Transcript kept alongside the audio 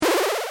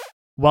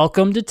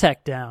Welcome to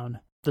Tech Down,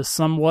 the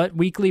somewhat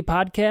weekly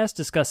podcast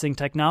discussing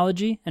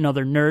technology and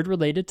other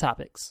nerd-related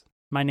topics.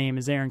 My name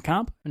is Aaron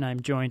Komp, and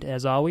I'm joined,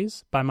 as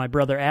always, by my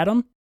brother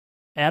Adam.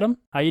 Adam,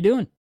 how you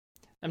doing?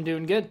 I'm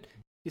doing good.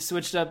 You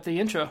switched up the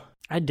intro.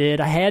 I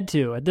did. I had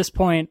to. At this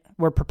point,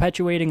 we're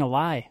perpetuating a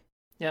lie.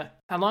 Yeah.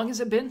 How long has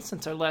it been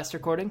since our last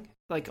recording?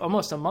 Like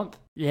almost a month.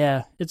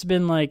 Yeah, it's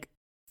been like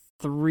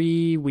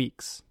 3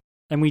 weeks.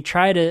 And we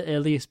try to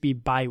at least be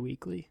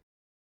bi-weekly.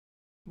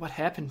 What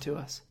happened to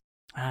us?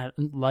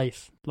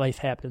 Life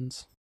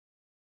happens.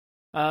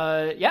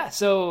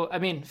 So,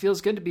 feels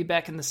good to be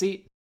back in the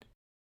seat.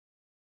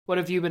 What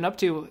have you been up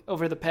to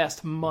over the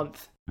past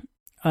month?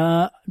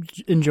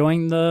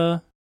 Enjoying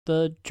the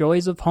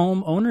joys of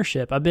home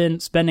ownership. I've been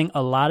spending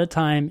a lot of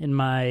time in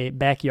my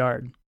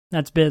backyard.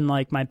 That's been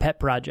like my pet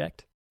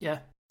project. Yeah,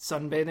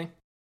 sunbathing,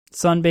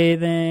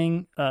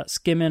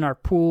 skimming our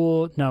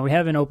pool. No, we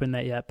haven't opened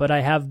that yet, but I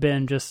have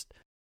been just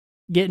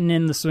getting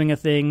in the swing of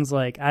things.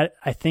 Like I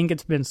think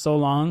it's been so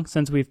long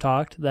since we've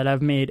talked that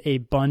I've made a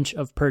bunch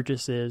of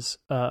purchases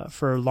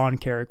for lawn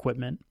care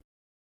equipment.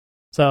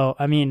 So,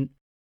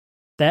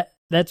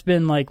 that's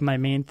been like my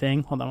main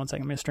thing. Hold on one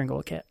second. I'm going to strangle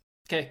a cat.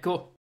 Okay,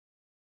 cool.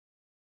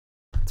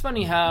 It's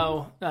funny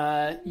how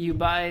you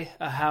buy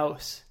a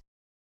house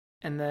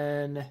and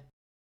then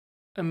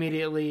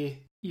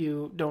immediately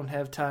you don't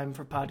have time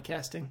for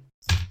podcasting.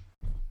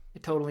 I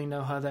totally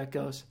know how that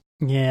goes.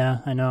 Yeah,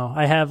 I know.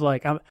 I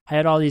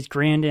had all these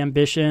grand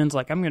ambitions.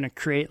 Like, I'm going to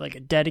create like a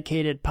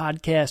dedicated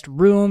podcast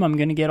room. I'm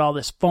going to get all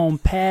this foam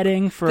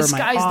padding for my office. The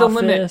sky's the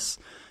limit.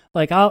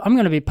 Like, I'm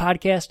going to be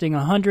podcasting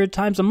 100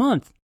 times a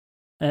month.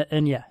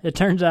 And yeah, it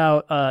turns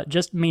out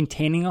just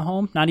maintaining a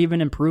home, not even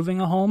improving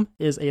a home,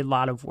 is a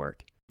lot of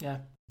work. Yeah,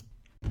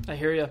 I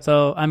hear you.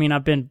 So, I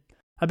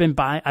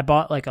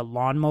bought like a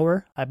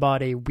lawnmower. I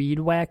bought a weed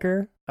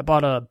whacker. I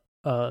bought a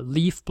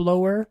leaf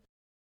blower.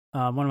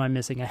 What am I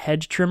missing? A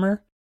hedge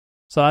trimmer.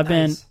 So I've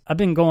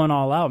been going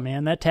all out,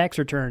 man. That tax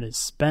return is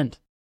spent.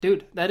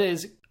 Dude, that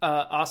is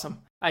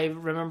awesome. I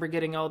remember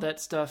getting all that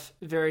stuff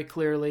very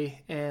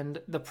clearly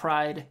and the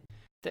pride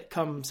that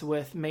comes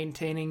with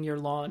maintaining your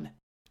lawn.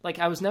 Like,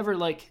 I was never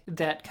like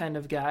that kind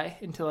of guy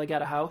until I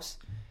got a house,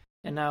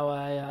 and now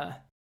I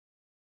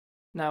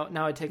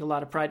take a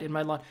lot of pride in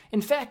my lawn.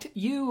 In fact,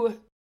 you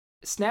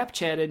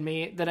Snapchatted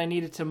me that I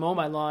needed to mow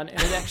my lawn,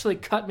 and it actually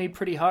cut me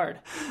pretty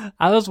hard.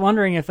 I was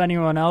wondering if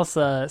anyone else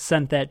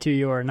sent that to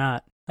you or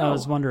not. I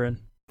was wondering.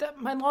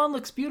 My lawn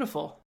looks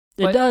beautiful.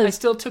 It does. I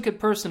still took it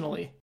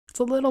personally. It's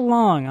a little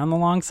long, on the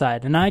long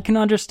side, and I can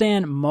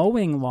understand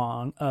mowing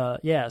long.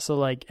 So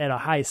like at a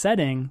high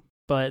setting,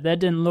 but that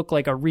didn't look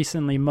like a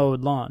recently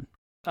mowed lawn.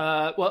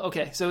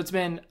 Okay, so it's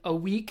been a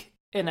week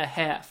and a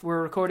half.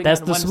 We're recording on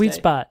Wednesday. That's the sweet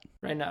spot.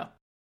 Right now.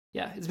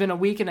 Yeah, it's been a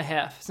week and a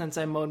half since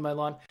I mowed my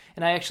lawn.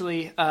 And I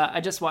actually,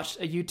 I just watched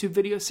a YouTube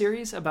video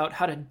series about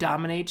how to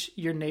dominate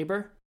your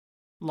neighbor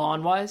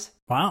lawn-wise.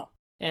 Wow.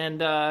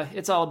 And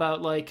it's all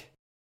about, like,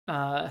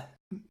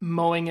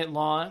 mowing it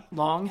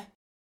long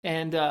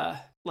and,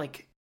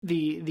 like,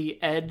 the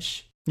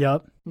edge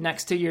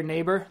next to your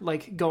neighbor,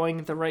 like,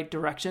 going the right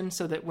direction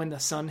so that when the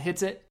sun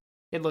hits it,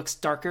 it looks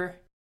darker.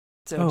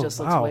 So it just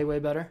looks way, way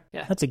better.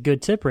 Yeah. That's a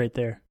good tip right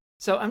there.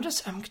 So I'm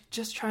just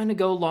trying to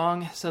go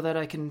long so that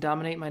I can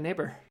dominate my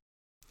neighbor.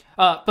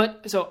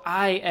 But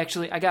I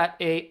got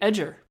a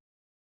edger.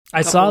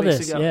 I saw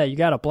this. Ago. Yeah, you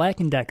got a Black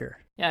 & Decker.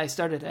 Yeah, I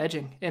started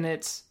edging, and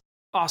it's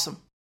awesome.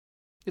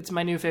 It's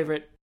my new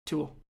favorite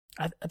tool.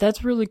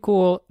 That's really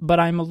cool, but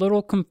I'm a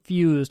little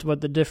confused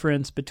what the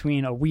difference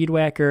between a weed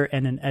whacker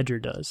and an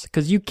edger does.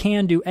 Because you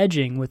can do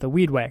edging with a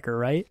weed whacker,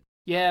 right?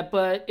 Yeah,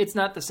 but it's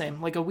not the same.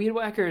 Like, a weed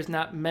whacker is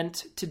not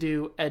meant to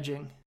do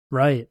edging.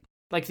 Right.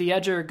 Like, the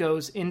edger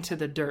goes into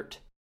the dirt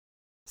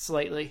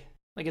slightly.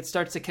 Like, it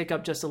starts to kick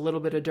up just a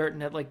little bit of dirt,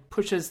 and it, like,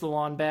 pushes the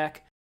lawn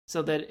back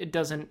so that it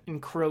doesn't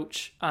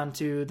encroach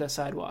onto the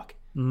sidewalk.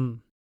 Mm.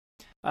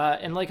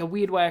 And, like, a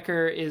weed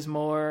whacker is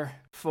more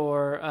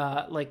for,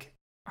 like,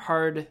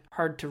 hard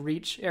to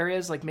reach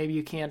areas. Like, maybe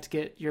you can't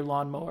get your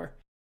lawnmower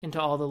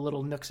into all the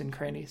little nooks and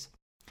crannies.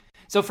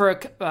 So for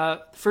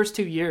first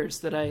 2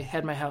 years that I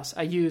had my house,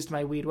 I used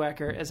my weed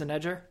whacker as an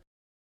edger.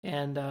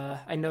 And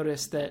I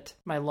noticed that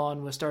my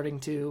lawn was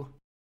starting to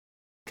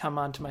come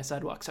onto my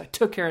sidewalk. So I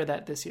took care of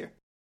that this year.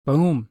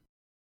 Boom.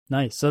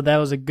 Nice. So that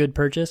was a good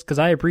purchase? Because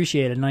I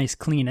appreciate a nice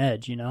clean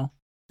edge, you know?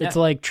 It's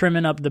like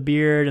trimming up the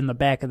beard and the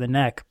back of the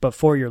neck, but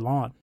for your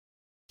lawn.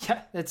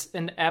 Yeah, that's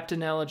an apt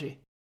analogy.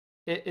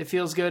 It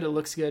feels good. It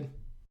looks good.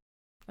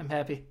 I'm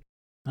happy.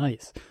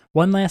 Nice.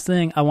 One last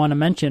thing I want to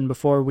mention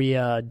before we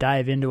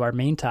dive into our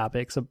main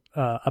topics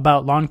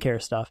about lawn care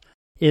stuff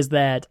is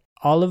that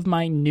all of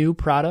my new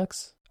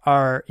products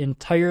are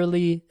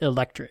entirely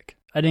electric.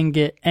 I didn't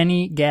get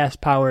any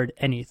gas-powered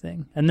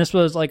anything. And this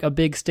was like a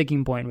big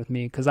sticking point with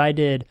me because I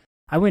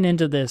went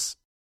into this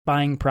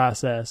buying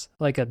process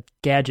like a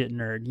gadget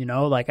nerd, you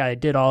know? Like I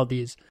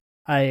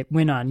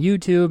went on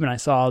YouTube and I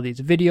saw all these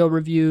video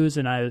reviews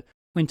and I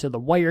went to the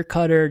wire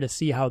cutter to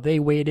see how they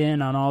weighed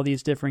in on all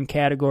these different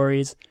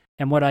categories.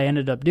 And what I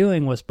ended up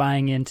doing was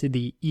buying into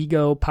the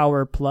Ego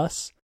Power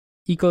Plus,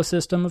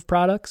 ecosystem of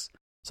products.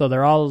 So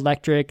they're all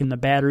electric and the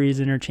battery's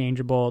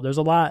interchangeable. There's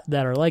a lot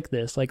that are like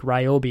this, like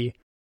Ryobi.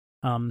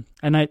 And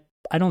I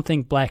don't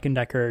think Black &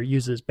 Decker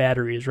uses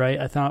batteries, right?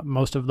 I thought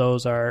most of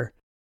those are,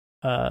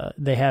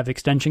 they have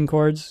extension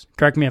cords.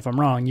 Correct me if I'm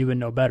wrong, you would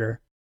know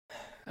better.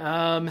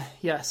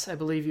 Yes, I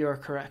believe you are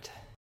correct.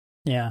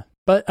 Yeah.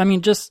 But I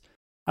mean,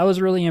 I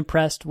was really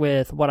impressed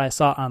with what I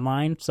saw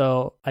online.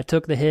 So I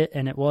took the hit,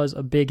 and it was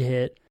a big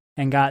hit,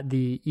 and got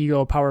the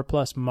Ego Power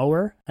Plus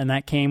mower, and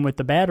that came with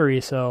the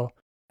battery. So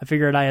I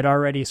figured I had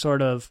already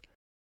sort of,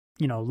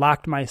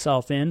 locked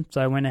myself in.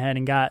 So I went ahead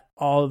and got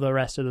all of the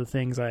rest of the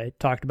things I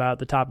talked about at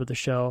the top of the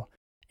show.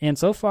 And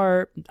so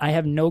far, I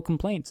have no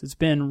complaints. It's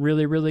been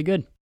really, really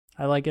good.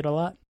 I like it a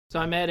lot. So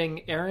I'm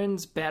adding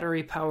Aaron's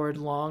battery-powered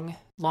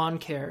lawn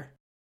care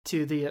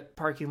to the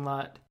parking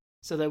lot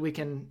so that we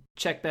can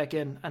check back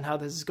in on how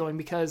this is going,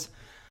 because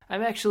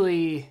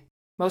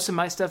most of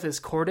my stuff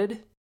is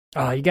corded.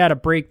 Oh, you got to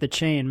break the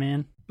chain,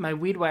 man. My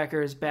weed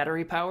whacker is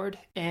battery-powered,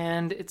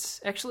 and it's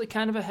actually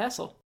kind of a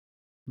hassle.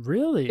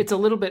 Really? It's a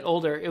little bit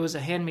older. It was a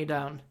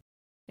hand-me-down,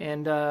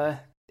 and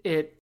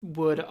it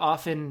would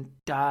often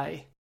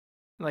die,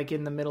 like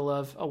in the middle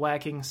of a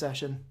whacking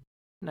session,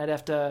 and I'd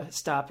have to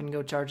stop and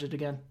go charge it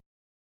again.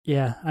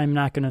 Yeah, I'm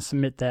not going to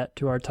submit that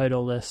to our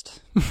title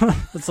list.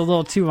 It's a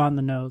little too on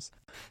the nose.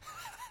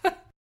 Come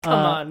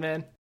on,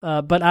 man.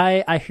 But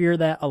I hear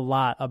that a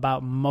lot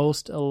about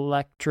most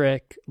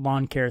electric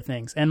lawn care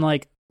things. And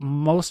like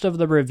most of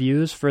the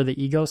reviews for the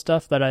Ego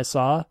stuff that I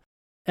saw,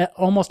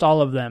 almost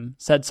all of them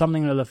said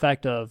something to the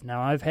effect of,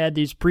 now I've had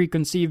these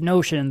preconceived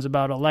notions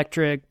about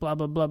electric, blah,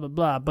 blah, blah, blah,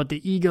 blah, but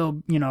the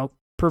Ego,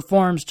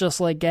 performs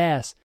just like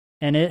gas.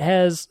 And it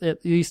has,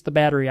 at least the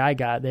battery I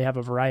got, they have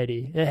a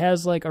variety. It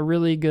has like a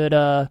really good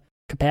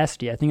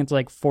capacity. I think it's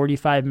like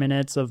 45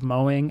 minutes of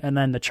mowing. And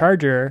then the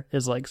charger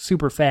is like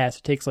super fast.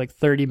 It takes like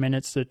 30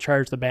 minutes to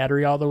charge the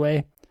battery all the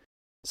way.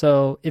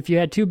 So if you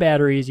had two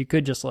batteries, you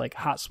could just like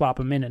hot swap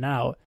them in and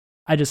out.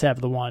 I just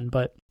have the one.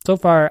 But so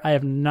far, I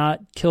have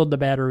not killed the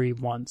battery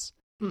once.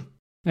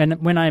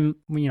 And when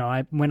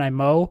when I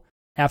mow,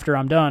 after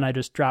I'm done, I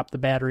just drop the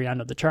battery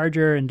onto the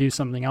charger and do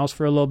something else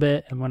for a little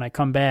bit. And when I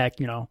come back,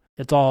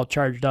 it's all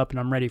charged up and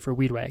I'm ready for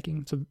weed whacking.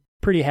 It's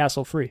pretty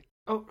hassle-free.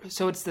 Oh,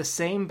 so it's the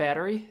same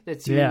battery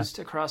that's used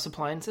across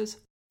appliances?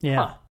 Yeah.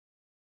 Huh.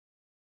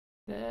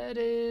 That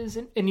is...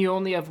 And you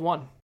only have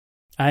one?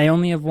 I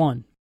only have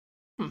one.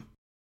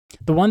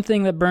 The one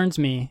thing that burns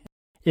me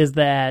is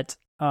that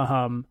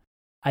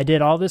I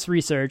did all this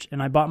research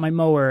and I bought my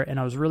mower and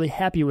I was really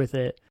happy with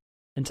it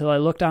until I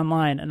looked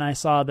online and I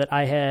saw that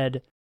I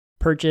had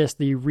purchased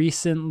the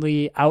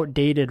recently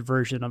outdated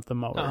version of the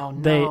mower. Oh,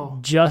 no. They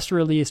just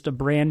released a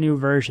brand new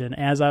version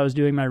as I was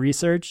doing my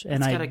research,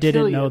 and I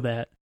didn't know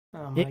that.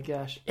 Oh my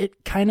gosh.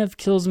 It kind of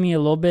kills me a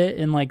little bit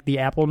in like the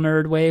Apple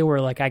nerd way where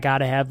like I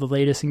gotta have the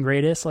latest and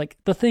greatest. Like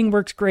the thing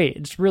works great.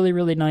 It's really,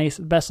 really nice.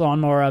 Best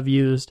lawnmower I've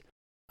used.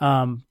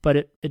 But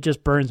it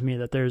just burns me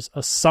that there's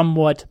a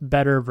somewhat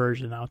better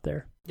version out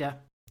there. Yeah.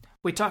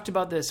 We talked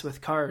about this with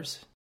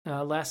cars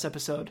last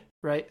episode,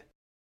 right?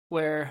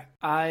 Where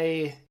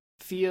I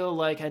feel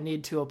like I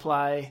need to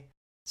apply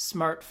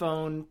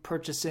smartphone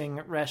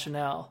purchasing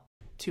rationale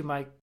to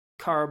my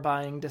car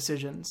buying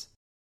decisions.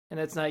 And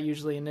that's not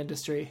usually an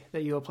industry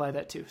that you apply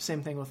that to.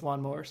 Same thing with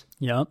lawnmowers.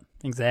 Yep,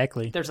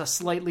 exactly. There's a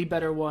slightly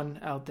better one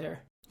out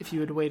there if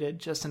you had waited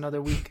just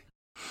another week.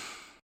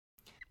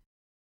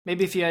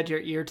 Maybe if you had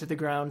your ear to the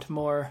ground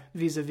more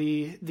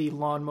vis-a-vis the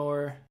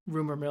lawnmower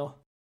rumor mill,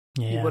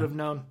 you would have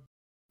known.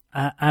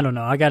 I don't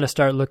know. I got to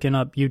start looking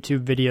up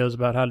YouTube videos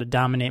about how to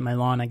dominate my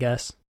lawn, I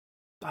guess.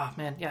 Oh,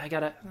 man. Yeah, I got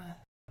to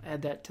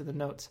add that to the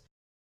notes.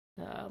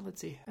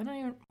 Let's see.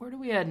 Where do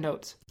we add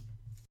notes?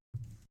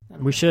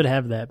 We should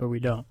have that, but we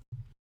don't.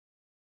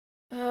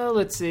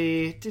 Let's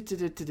see.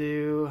 Let's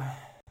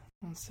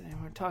see.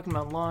 We're talking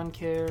about lawn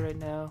care right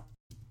now.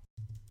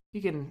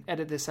 You can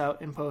edit this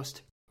out in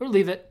post or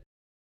leave it.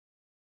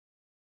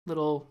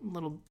 Little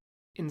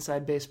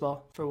inside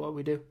baseball for what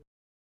we do.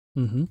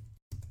 Mm-hmm.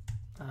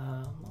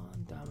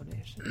 Lawn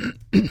domination.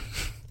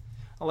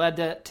 I'll add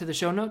that to the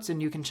show notes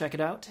and you can check it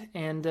out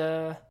and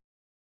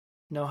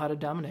know how to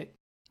dominate.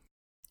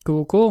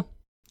 Cool.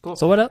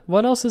 So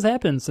what else has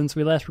happened since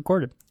we last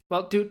recorded?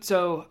 Well, dude,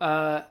 so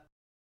I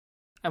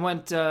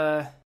went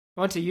to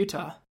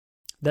Utah.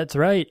 That's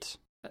right.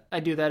 I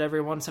do that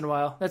every once in a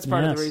while. That's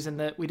part of the reason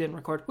that we didn't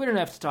record. We didn't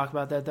have to talk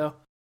about that, though.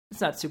 It's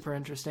not super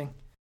interesting.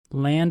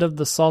 Land of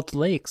the Salt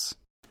Lakes.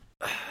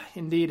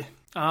 Indeed.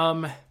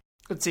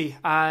 Let's see.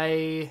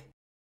 I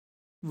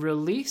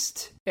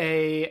released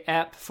a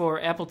app for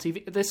Apple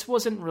TV. This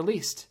wasn't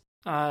released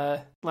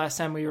last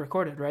time we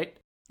recorded, right?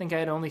 I think I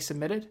had only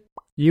submitted.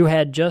 You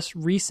had just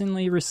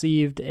recently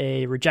received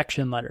a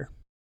rejection letter.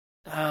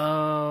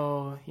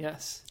 Oh,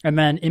 yes. And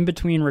then in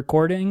between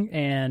recording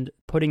and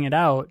putting it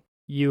out,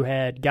 you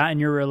had gotten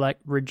your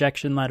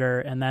rejection letter,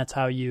 and that's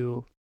how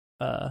you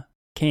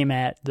came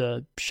at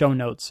the show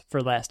notes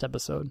for last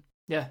episode.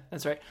 Yeah,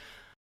 that's right.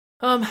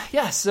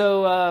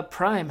 So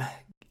Prime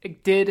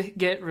it did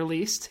get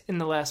released in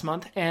the last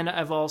month, and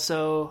I've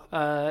also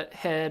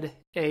had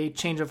a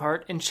change of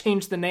heart and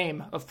changed the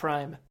name of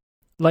Prime.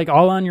 Like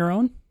all on your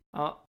own?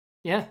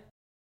 Yeah.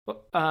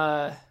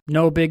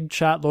 No big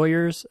shot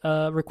lawyers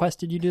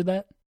requested you do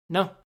that?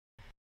 No.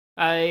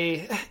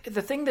 The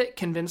thing that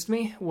convinced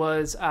me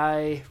was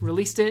I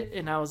released it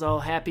and I was all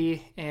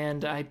happy,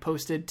 and I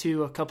posted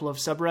to a couple of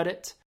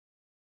subreddits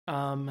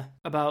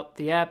about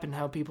the app and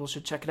how people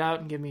should check it out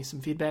and give me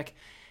some feedback.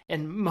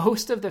 And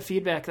most of the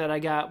feedback that I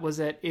got was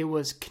that it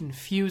was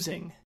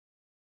confusing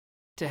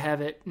to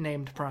have it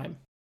named Prime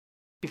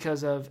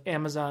because of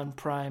Amazon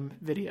Prime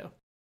Video.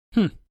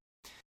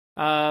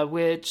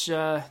 Which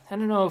I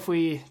don't know if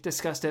we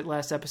discussed it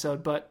last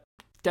episode, but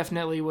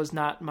definitely was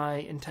not my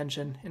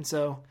intention. And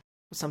so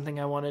it was something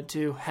I wanted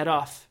to head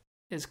off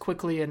as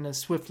quickly and as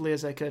swiftly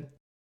as I could.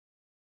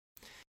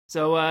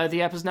 So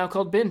the app is now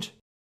called Binge.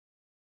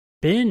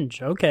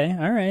 Binge. Okay.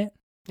 All right.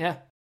 Yeah.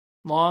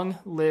 Long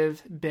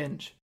live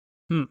Binge.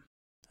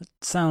 That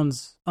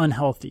sounds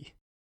unhealthy.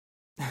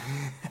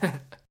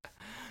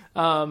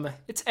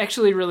 It's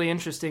actually really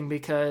interesting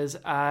because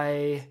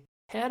I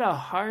had a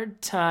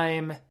hard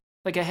time.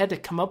 Like, I had to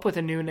come up with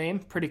a new name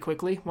pretty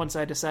quickly once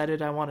I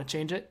decided I wanted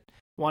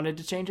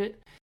to change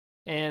it.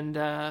 And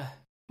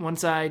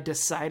once I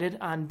decided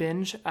on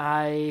Binge,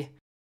 I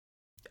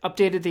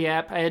updated the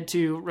app. I had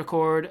to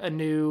record a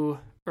new,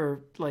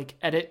 or like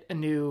edit a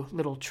new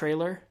little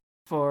trailer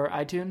for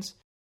iTunes.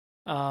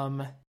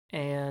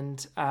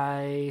 And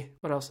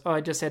what else? Oh, I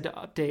just had to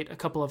update a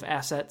couple of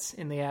assets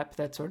in the app,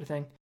 that sort of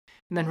thing.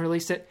 And then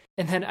released it.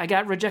 And then I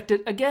got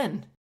rejected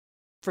again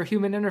for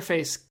human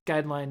interface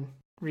guideline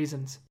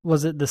reasons.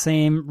 Was it the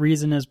same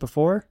reason as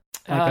before?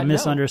 Like a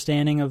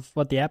misunderstanding of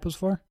what the app was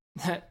for?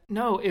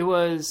 No, it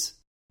was...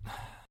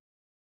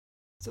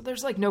 So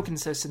there's like no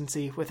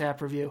consistency with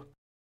app review.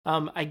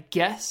 I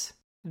guess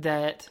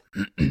that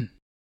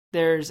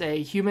there's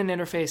a human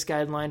interface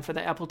guideline for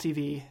the Apple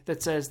TV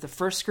that says the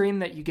first screen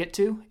that you get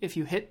to, if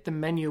you hit the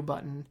menu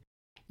button,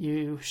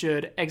 you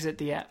should exit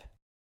the app.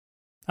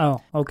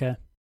 Oh, okay.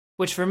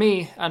 Which for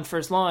me, on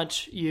first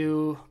launch,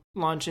 you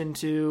launch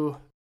into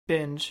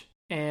Binge,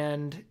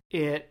 and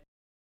it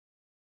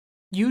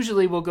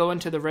usually will go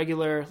into the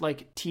regular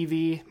like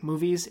TV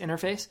movies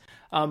interface.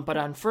 But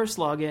on first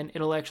login,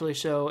 it'll actually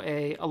show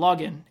a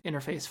login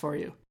interface for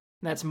you.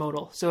 And that's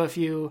modal. So if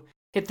you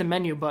hit the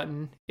menu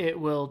button, it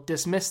will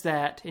dismiss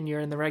that and you're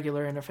in the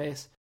regular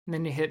interface. And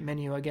then you hit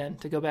menu again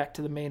to go back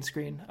to the main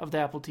screen of the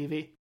Apple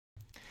TV.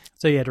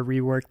 So you had to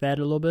rework that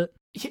a little bit?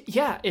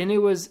 Yeah, and it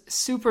was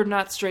super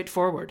not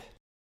straightforward.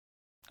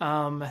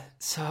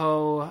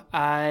 So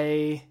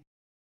I...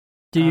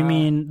 Do you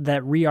mean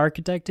that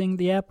re-architecting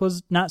the app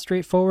was not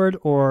straightforward,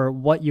 or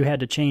what you had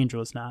to change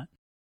was not?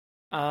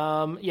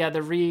 Yeah,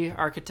 the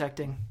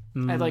re-architecting.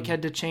 I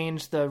had to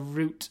change the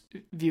root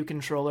view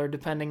controller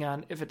depending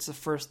on if it's the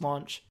first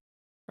launch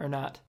or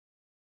not.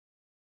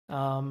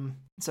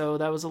 So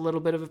that was a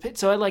little bit of a pit.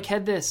 So I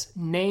had this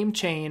name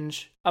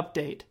change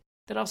update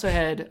that also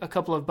had a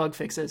couple of bug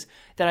fixes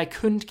that I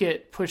couldn't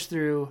get pushed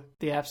through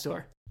the App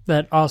Store.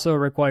 That also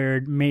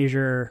required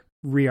major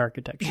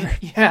re-architecture.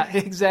 Yeah,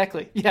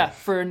 exactly. Yeah,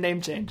 for a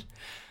name change.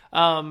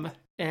 And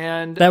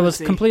that was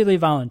completely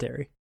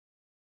voluntary.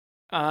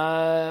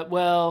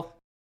 Well,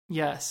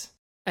 yes.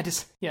 At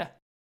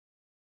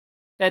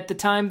the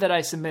time that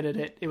I submitted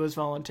it, it was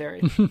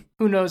voluntary.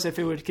 Who knows if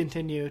it would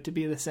continue to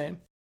be the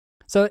same.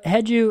 So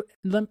had you,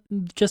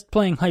 just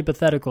playing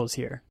hypotheticals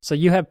here, so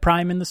you have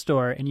Prime in the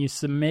store and you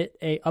submit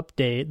a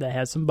update that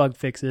has some bug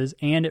fixes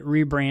and it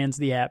rebrands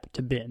the app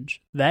to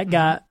Binge. That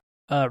got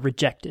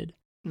rejected.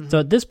 Mm-hmm. So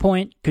at this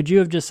point, could you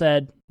have just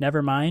said,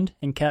 never mind,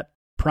 and kept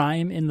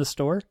Prime in the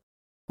store?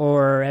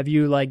 Or have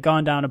you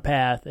gone down a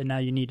path and now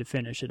you need to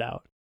finish it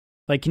out?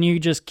 Can you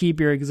just keep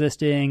your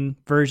existing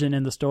version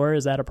in the store?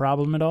 Is that a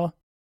problem at all?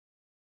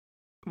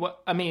 Well,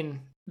 I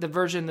mean, the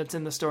version that's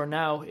in the store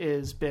now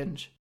is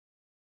Binge.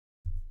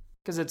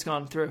 Because it's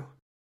gone through.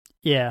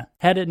 Yeah.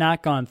 Had it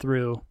not gone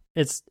through,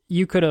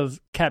 you could have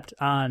kept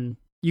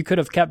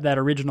that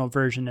original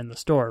version in the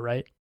store,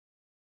 right?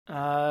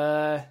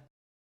 I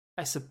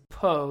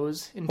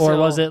suppose. Or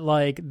was it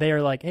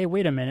they're like, hey,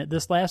 wait a minute,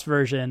 this last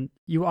version,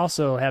 you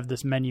also have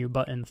this menu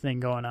button thing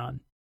going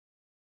on.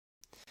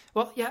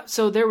 Well, yeah,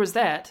 so there was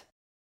that.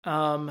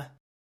 That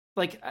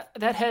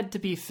had to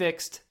be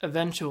fixed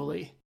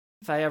eventually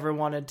if I ever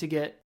wanted to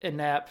get an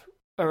app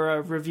or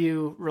a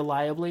review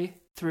reliably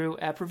through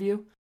app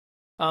review.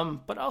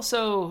 But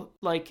also,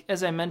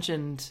 as I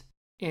mentioned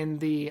in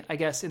the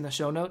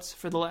show notes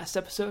for the last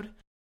episode,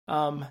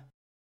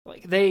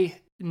 they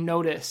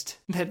noticed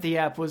that the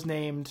app was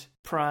named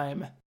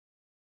Prime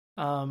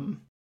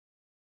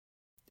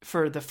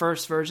for the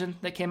first version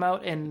that came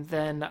out, and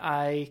then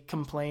I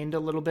complained a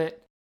little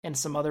bit and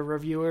some other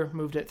reviewer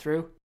moved it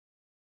through.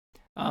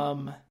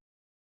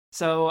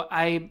 So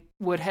I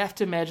would have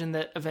to imagine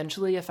that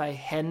eventually if I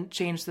hadn't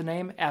changed the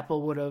name,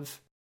 Apple would have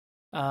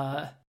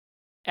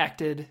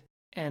acted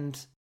and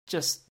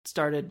just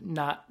started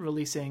not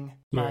releasing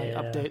my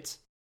updates.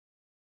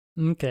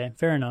 Okay,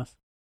 fair enough.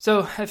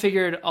 So I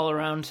figured all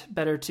around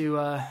better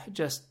to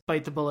just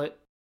bite the bullet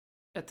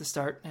at the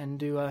start and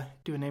do a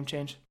name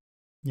change.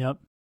 Yep.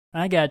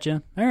 I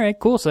gotcha. All right,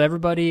 cool. So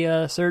everybody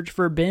search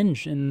for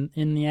Binge in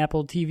the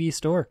Apple TV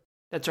store.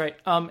 That's right.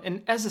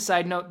 And as a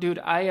side note, dude,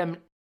 I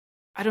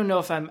don't know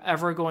if I'm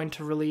ever going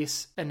to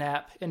release an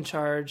app and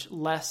charge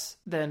less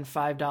than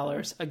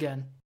 $5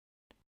 again.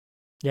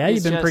 Yeah,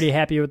 you've been pretty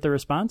happy with the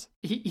response?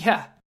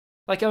 Yeah.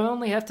 Like I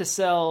only have to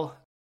sell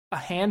a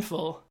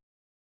handful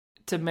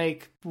to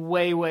make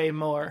way, way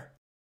more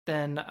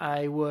than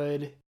I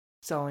would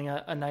selling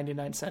a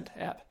 99-cent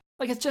app.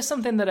 Like it's just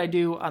something that I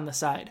do on the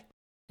side.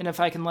 And if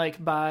I can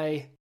like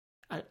buy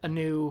a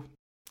new,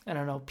 I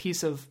don't know,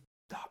 piece of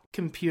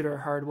computer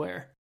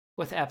hardware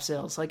with app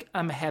sales, like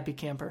I'm a happy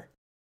camper.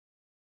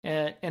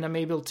 And I'm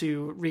able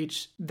to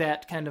reach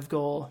that kind of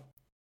goal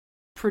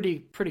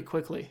pretty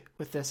quickly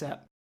with this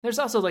app. There's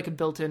also like a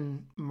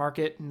built-in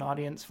market and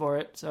audience for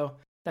it, so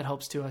that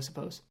helps too, I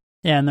suppose.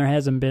 Yeah, and there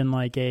hasn't been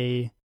like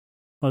drive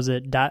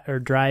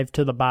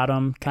to the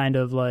bottom kind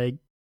of like,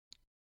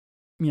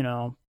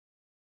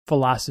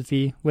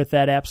 philosophy with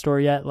that app store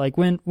yet. Like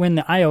when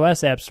the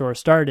iOS app store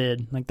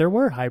started, like there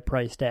were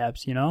high-priced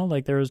apps,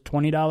 like there was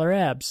 $20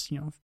 apps,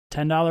 $10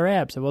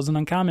 apps. It wasn't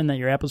uncommon that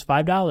your app was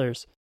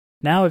 $5.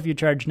 Now, if you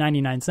charge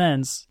 99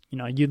 cents,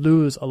 you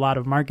lose a lot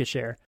of market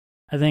share.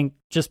 I think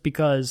just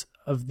because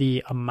of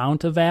the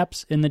amount of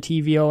apps in the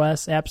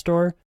tvOS app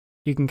store,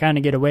 you can kind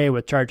of get away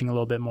with charging a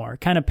little bit more.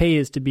 It kind of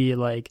pays to be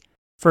like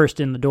first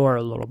in the door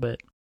a little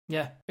bit.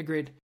 Yeah,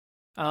 agreed.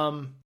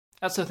 I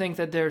also think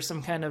that there's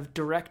some kind of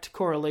direct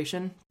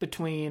correlation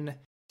between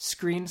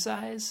screen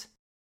size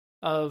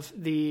of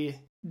the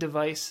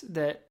device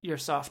that your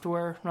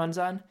software runs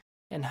on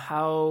and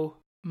how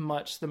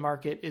much the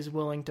market is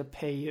willing to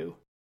pay you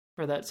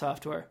for that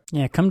software.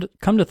 Yeah, come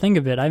to think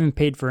of it, I haven't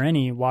paid for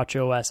any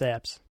watchOS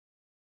apps.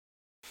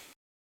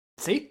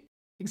 See?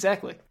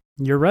 Exactly.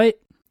 You're right.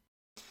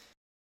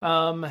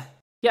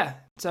 Yeah,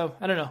 so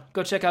I don't know.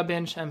 Go check out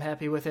Binge. I'm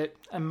happy with it.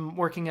 I'm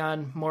working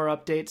on more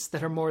updates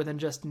that are more than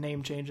just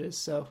name changes,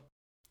 so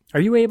are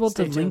you able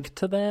to link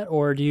to that,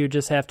 or do you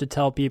just have to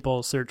tell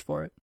people search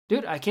for it?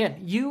 Dude, I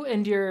can. You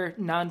and your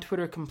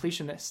non-Twitter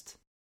completionist.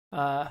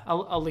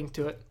 I'll link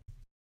to it.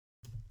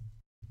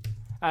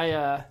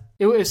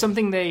 It was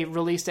something they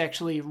released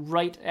actually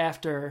right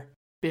after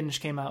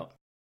Binge came out.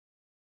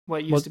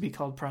 What used to be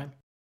called Prime.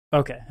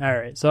 Okay, all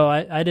right. So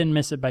I didn't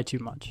miss it by too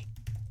much.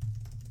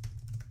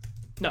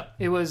 No,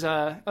 it was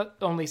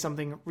only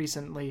something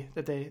recently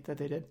that they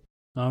did.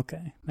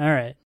 Okay, all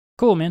right.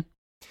 Cool, man.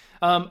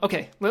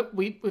 Okay,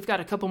 we've got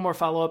a couple more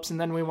follow-ups,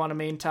 and then we want a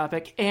main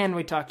topic, and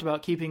we talked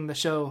about keeping the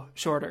show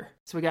shorter,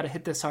 so we got to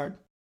hit this hard.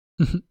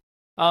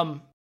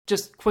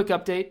 Just quick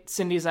update,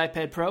 Cindy's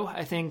iPad Pro.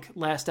 I think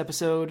last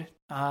episode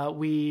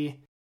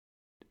we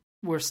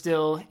were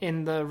still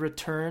in the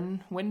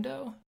return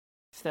window,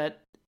 if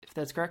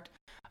that's correct.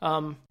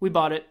 We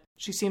bought it.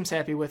 She seems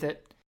happy with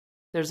it.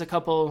 There's a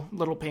couple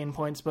little pain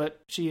points,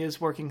 but she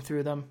is working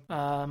through them.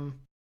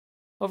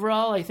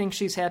 Overall, I think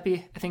she's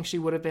happy. I think she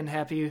would have been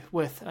happy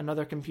with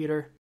another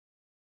computer,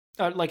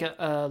 like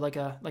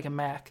a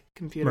Mac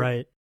computer.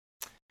 Right.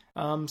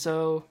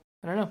 So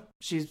I don't know.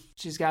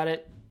 She's got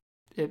it.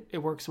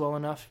 It works well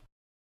enough.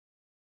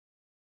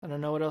 I don't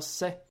know what else to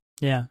say.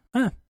 Yeah.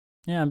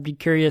 Yeah, I'd be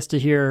curious to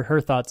hear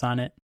her thoughts on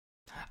it.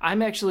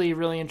 I'm actually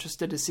really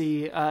interested to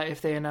see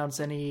if they announce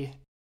any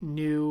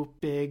new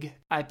big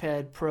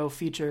iPad Pro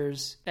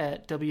features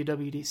at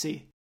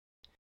WWDC.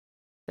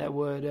 That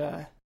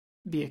would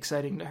be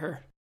exciting to her.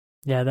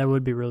 Yeah, that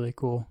would be really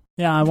cool.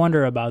 Yeah, I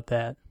wonder about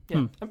that.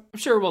 Yeah, I'm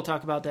sure we'll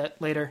talk about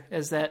that later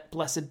as that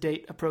blessed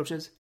date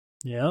approaches.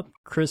 Yep,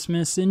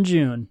 Christmas in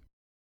June.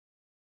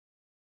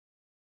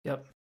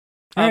 Yep.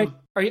 All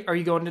right. Are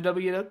you going to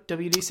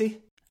WWDC?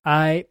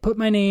 I put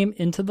my name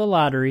into the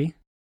lottery,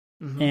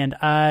 and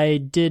I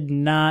did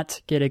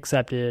not get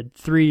accepted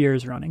 3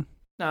 years running.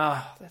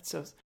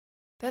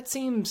 That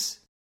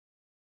seems,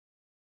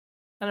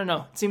 I don't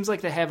know. It seems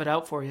like they have it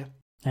out for you.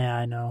 Yeah,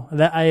 I know.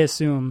 That I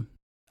assume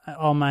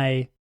all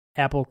my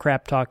Apple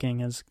crap talking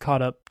has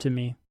caught up to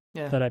me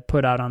that I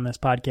put out on this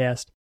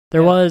podcast.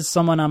 There was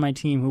someone on my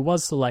team who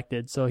was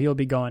selected, so he'll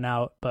be going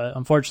out. But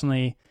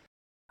unfortunately,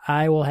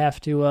 I will have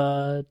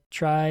to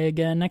try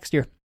again next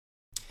year.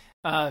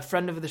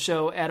 Friend of the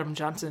show, Adam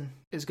Johnson,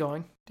 is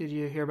going. Did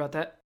you hear about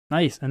that?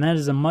 Nice. And that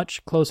is a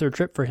much closer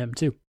trip for him,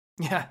 too.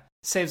 Yeah.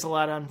 Saves a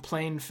lot on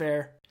plane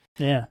fare.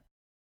 Yeah.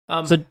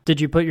 So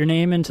did you put your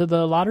name into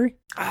the lottery?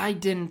 I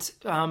didn't.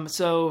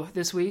 So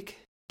this week,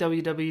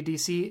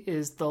 WWDC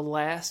is the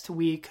last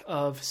week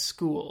of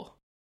school.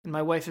 And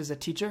my wife is a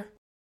teacher.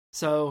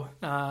 So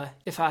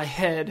if I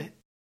had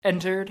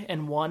entered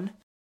and won,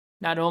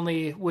 not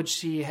only would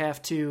she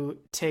have to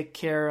take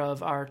care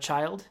of our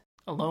child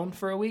alone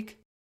for a week,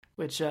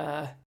 which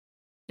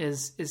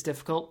is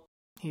difficult.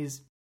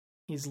 He's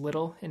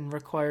little and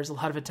requires a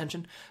lot of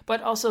attention,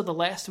 but also the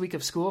last week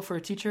of school for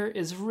a teacher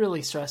is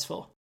really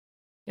stressful.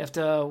 You have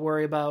to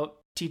worry about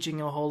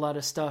teaching a whole lot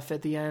of stuff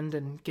at the end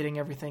and getting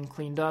everything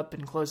cleaned up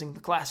and closing the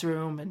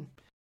classroom, and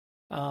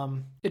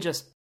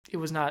it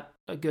was not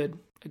a good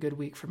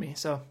week for me.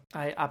 So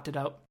I opted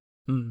out.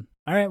 All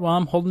right, well,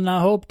 I'm holding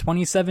out hope.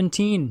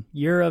 2017,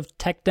 year of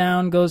Tech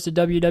Down goes to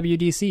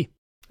WWDC.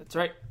 That's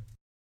right.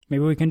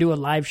 Maybe we can do a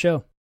live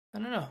show. I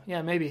don't know.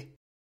 Yeah, maybe.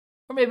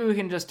 Or maybe we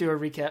can just do a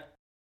recap.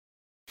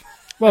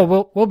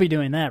 Well, we'll be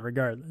doing that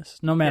regardless,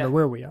 no matter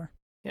where we are.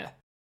 Yeah.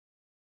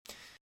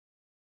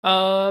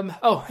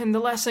 Oh, and the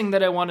last thing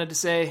that I wanted to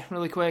say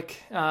really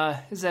quick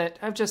is that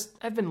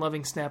I've been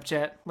loving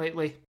Snapchat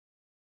lately.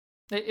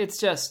 It's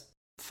just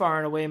far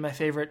and away my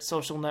favorite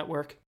social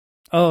network.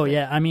 Oh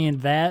yeah,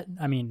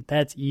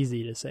 that's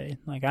easy to say.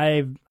 Like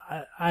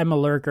I'm a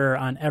lurker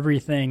on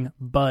everything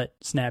but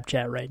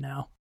Snapchat right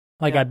now.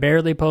 Like I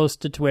barely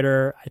post to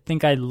Twitter. I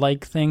think I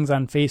like things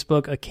on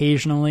Facebook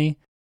occasionally.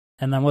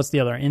 And then what's the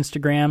other?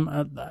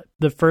 Instagram.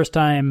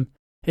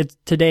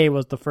 Today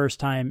was the first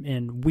time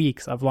in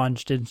weeks I've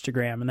launched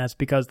Instagram, and that's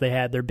because they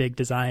had their big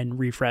design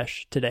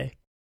refresh today.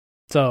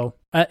 So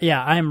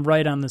I'm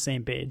right on the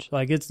same page.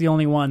 Like it's the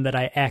only one that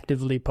I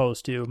actively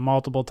post to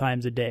multiple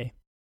times a day,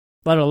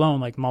 let alone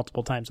like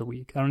multiple times a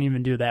week. I don't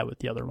even do that with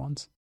the other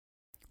ones.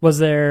 Was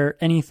there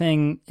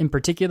anything in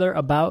particular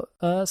about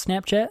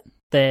Snapchat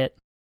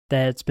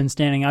that's been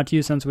standing out to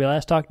you since we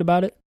last talked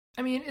about it?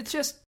 I mean,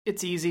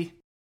 it's easy.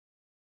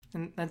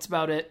 And that's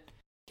about it.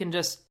 You can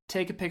just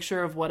take a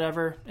picture of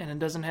whatever, and it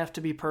doesn't have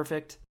to be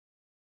perfect.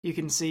 You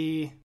can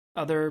see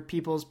other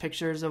people's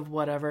pictures of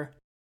whatever.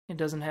 It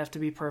doesn't have to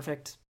be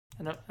perfect.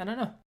 I don't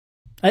know.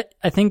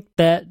 I think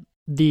that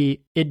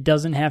the it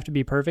doesn't have to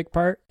be perfect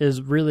part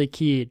is really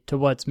key to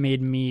what's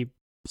made me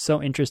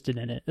so interested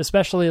in it.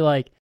 Especially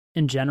like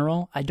in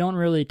general, I don't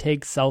really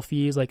take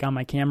selfies like on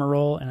my camera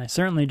roll, and I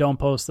certainly don't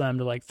post them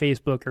to like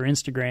Facebook or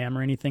Instagram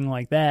or anything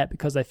like that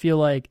because I feel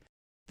like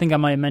I think I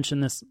might have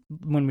mentioned this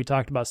when we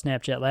talked about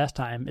Snapchat last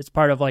time. It's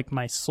part of like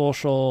my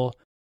social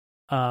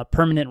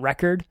permanent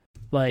record.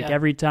 Like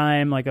every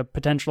time like a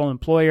potential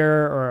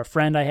employer or a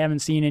friend I haven't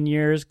seen in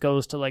years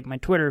goes to like my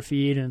Twitter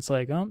feed and it's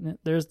like, oh,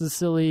 there's the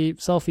silly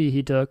selfie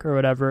he took or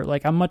whatever.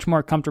 Like I'm much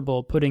more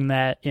comfortable putting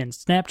that in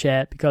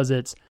Snapchat because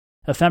it's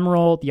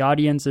ephemeral. The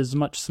audience is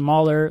much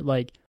smaller.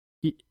 Like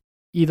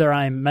either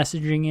I'm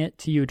messaging it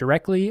to you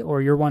directly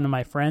or you're one of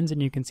my friends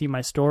and you can see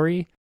my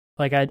story.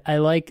 Like I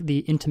like the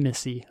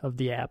intimacy of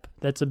the app.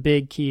 That's a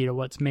big key to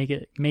what's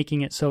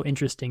making it so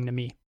interesting to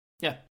me.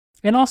 Yeah.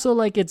 And also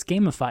like it's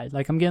gamified.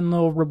 Like I'm getting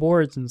little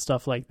rewards and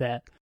stuff like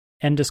that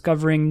and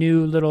discovering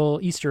new little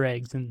Easter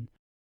eggs and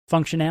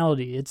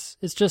functionality.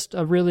 It's just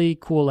a really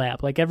cool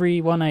app. Like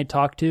everyone I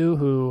talk to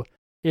who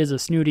is a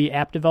snooty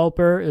app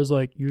developer is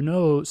like,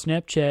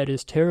 Snapchat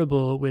is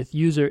terrible with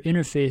user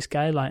interface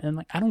guidelines. And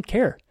like I don't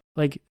care.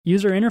 Like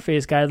user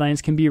interface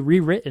guidelines can be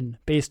rewritten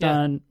based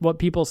on what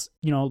people,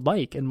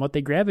 like and what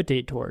they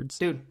gravitate towards.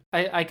 Dude,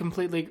 I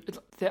completely,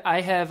 I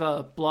have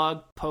a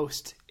blog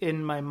post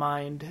in my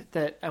mind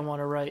that I want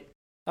to write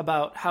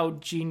about how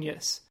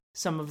genius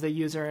some of the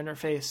user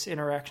interface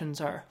interactions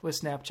are with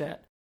Snapchat.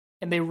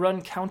 And they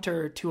run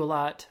counter to a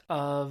lot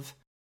of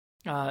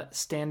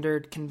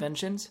standard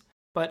conventions,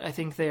 but I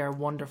think they are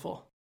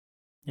wonderful.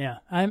 Yeah,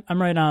 I'm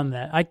right on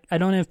that. I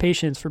don't have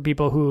patience for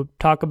people who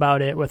talk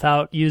about it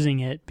without using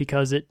it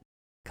because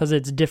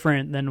it's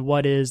different than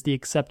what is the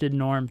accepted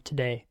norm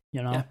today,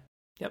 Yeah.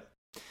 Yep.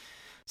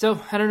 So,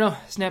 I don't know.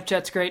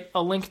 Snapchat's great.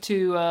 I'll link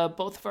to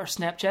both of our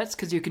Snapchats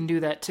because you can do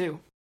that too,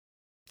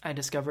 I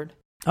discovered.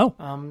 Oh.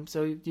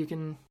 So you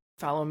can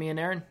follow me and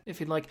Aaron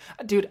if you'd like.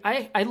 Dude,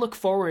 I look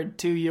forward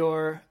to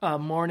your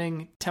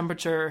morning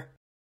temperature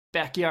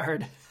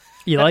backyard.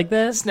 You like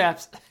that?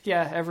 Snaps.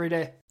 Yeah, every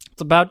day.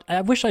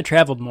 I wish I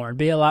traveled more. It'd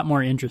be a lot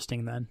more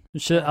interesting then.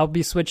 I'll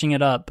be switching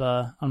it up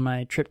on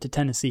my trip to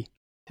Tennessee.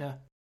 Yeah.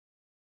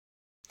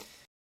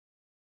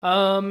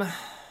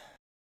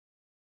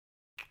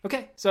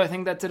 Okay, so I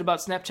think that's it about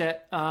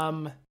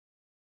Snapchat.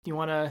 You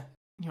wanna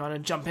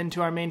jump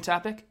into our main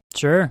topic?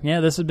 Sure.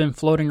 Yeah, this has been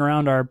floating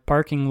around our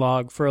parking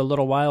log for a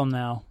little while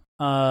now.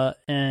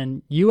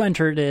 And you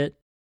entered it,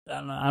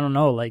 I don't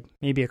know, like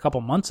maybe a couple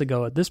months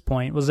ago at this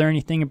point. Was there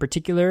anything in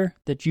particular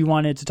that you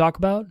wanted to talk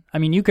about? I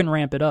mean, you can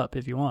ramp it up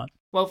if you want.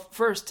 Well,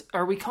 first,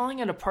 are we calling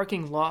it a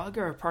parking log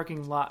or a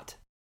parking lot?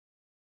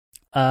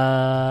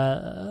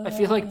 I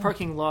feel like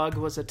parking log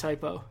was a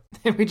typo.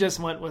 We just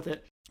went with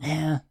it.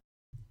 Yeah.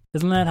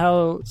 Isn't that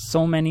how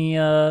so many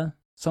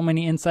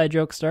inside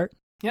jokes start?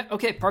 Yeah,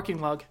 okay, parking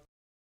log.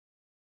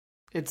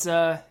 It's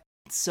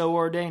so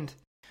ordained.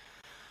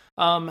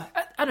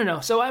 I don't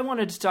know. So I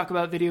wanted to talk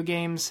about video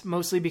games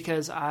mostly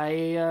because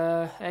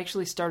I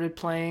actually started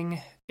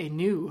playing a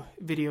new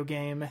video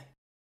game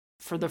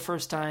for the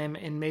first time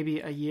in maybe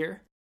a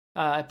year.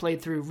 I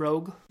played through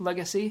Rogue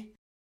Legacy,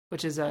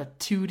 which is a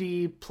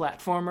 2D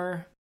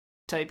platformer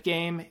type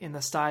game in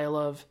the style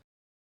of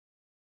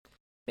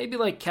maybe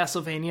like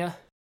Castlevania.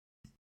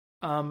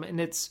 And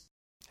it's,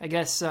 I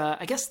guess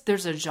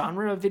there's a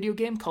genre of video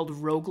game called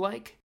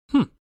roguelike.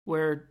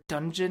 Where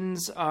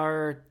dungeons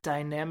are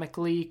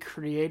dynamically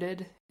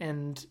created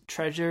and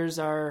treasures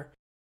are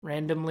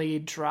randomly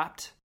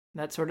dropped.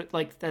 That sort of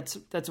like that's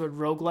what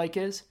roguelike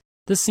is.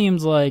 This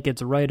seems like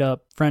it's right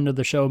up friend of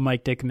the show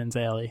Mike Dickman's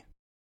alley.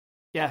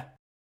 Yeah,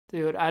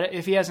 dude.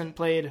 If he hasn't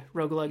played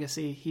Rogue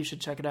Legacy, he should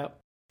check it out.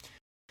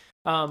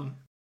 Yeah,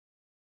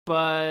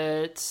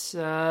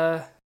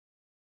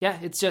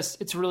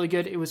 it's really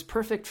good. It was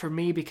perfect for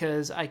me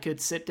because I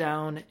could sit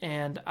down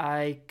and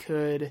I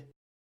could,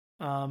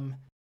 let's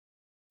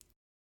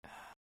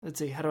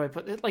see, how do I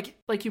put it?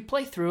 Like you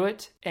play through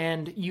it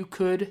and you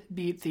could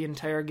beat the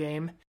entire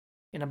game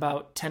in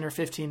about 10 or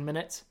 15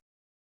 minutes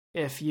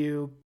if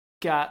you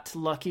got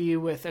lucky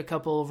with a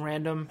couple of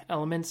random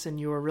elements and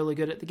you were really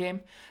good at the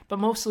game. But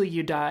mostly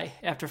you die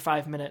after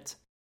 5 minutes.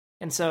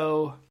 And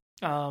so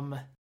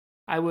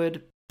I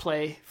would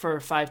play for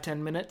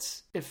 5-10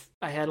 minutes if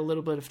I had a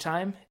little bit of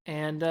time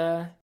and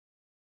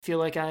feel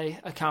like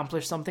I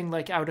accomplished something.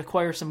 Like I would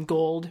acquire some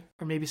gold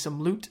or maybe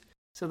some loot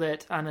so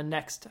that on a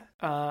next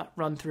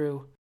run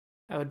through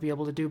I would be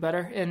able to do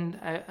better, and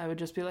I would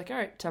just be like, all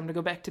right, time to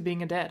go back to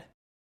being a dad.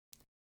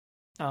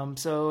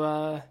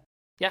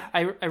 Yeah,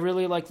 I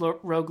really like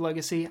Rogue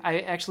Legacy. I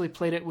actually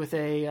played it with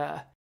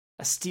a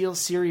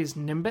SteelSeries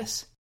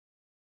Nimbus.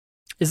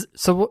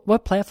 So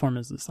what platform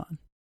is this on?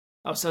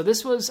 Oh, so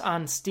this was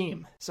on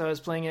Steam. So I was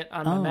playing it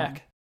on my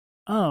Mac.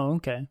 Oh,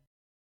 okay.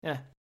 Yeah.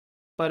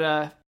 But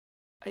I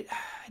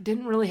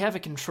didn't really have a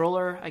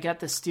controller. I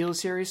got the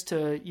SteelSeries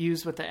to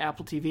use with the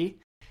Apple TV,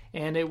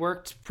 and it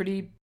worked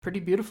pretty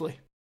beautifully.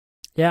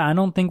 Yeah, I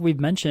don't think we've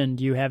mentioned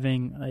you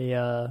having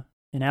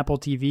an Apple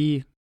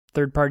TV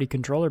third-party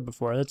controller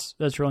before.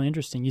 That's really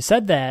interesting. You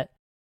said that,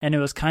 and it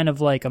was kind of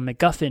like a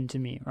MacGuffin to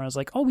me, where I was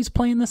like, oh, he's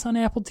playing this on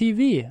Apple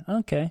TV.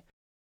 Okay.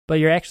 But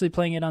you're actually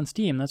playing it on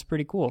Steam. That's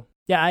pretty cool.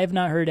 Yeah, I have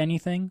not heard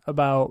anything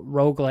about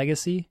Rogue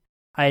Legacy.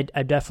 I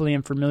definitely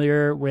am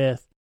familiar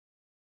with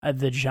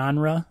the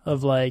genre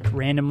of like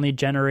randomly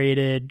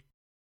generated,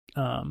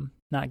 not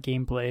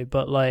gameplay,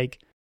 but like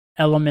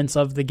elements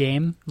of the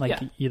game, like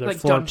either like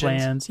floor dungeons.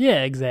 plans.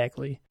 Yeah,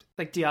 exactly.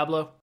 Like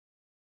Diablo.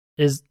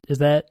 Is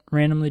that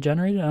randomly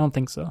generated? I don't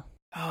think so.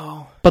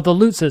 Oh. But the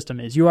loot system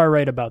is. You are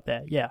right about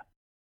that. Yeah.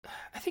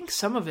 I think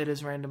some of it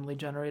is randomly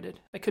generated.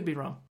 I could be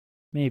wrong.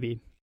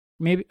 Maybe.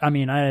 I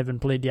mean, I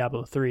haven't played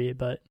Diablo 3,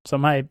 but so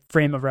my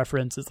frame of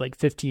reference is like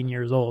 15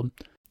 years old.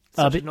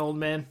 Such an old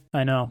man.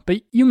 I know,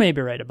 but you may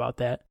be right about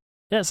that.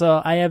 Yeah,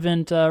 so I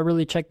haven't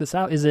really checked this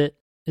out. Is it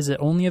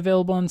only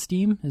available on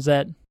Steam? Is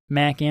that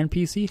Mac and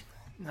PC?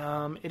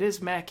 It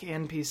is Mac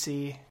and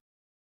PC.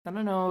 I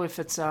don't know if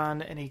it's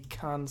on any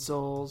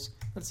consoles.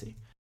 Let's see.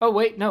 Oh,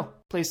 wait, no.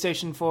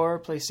 PlayStation 4,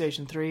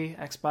 PlayStation 3,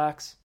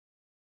 Xbox,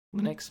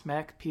 Linux,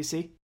 Mac,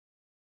 PC.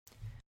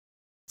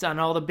 It's on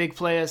all the big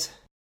players.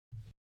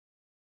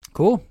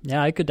 Cool.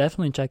 Yeah, I could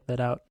definitely check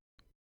that out.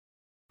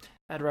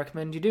 I'd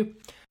recommend you do.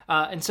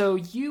 And so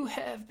you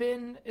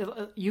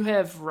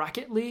have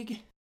Rocket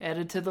League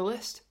added to the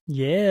list?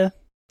 Yeah.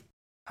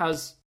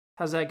 How's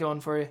that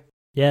going for you?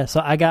 Yeah,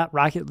 so I got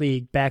Rocket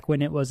League back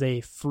when it was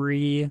a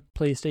free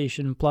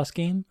PlayStation Plus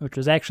game, which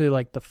was actually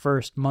like the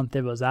first month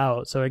it was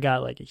out. So it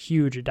got like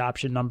huge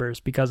adoption numbers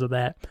because of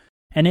that.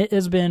 And it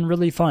has been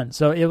really fun.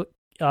 So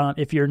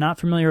if you're not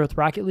familiar with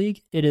Rocket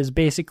League, it is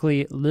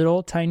basically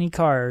little tiny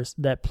cars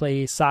that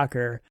play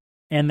soccer,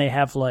 and they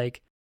have like,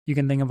 you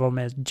can think of them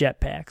as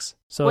jetpacks.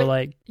 So wait,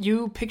 like,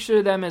 you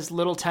picture them as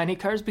little tiny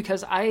cars,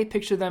 because I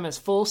picture them as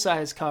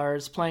full-size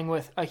cars playing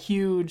with a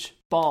huge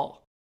ball.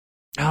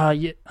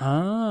 Yeah.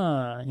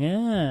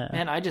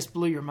 Man, I just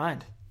blew your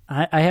mind.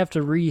 I have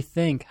to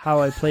rethink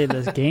how I play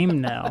this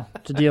game now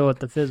to deal with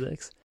the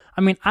physics.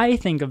 I mean, I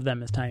think of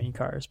them as tiny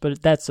cars,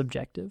 but that's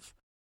subjective.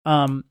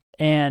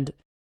 And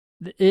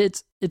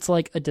it's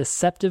like a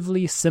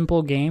deceptively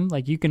simple game.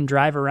 Like you can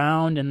drive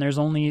around and there's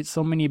only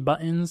so many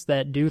buttons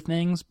that do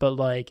things, but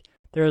like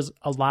there's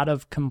a lot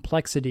of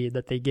complexity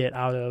that they get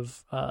out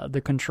of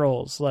the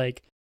controls.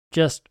 Like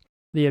just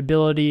the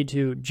ability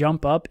to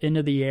jump up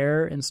into the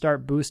air and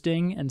start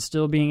boosting and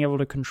still being able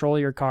to control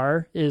your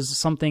car is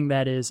something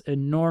that is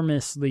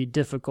enormously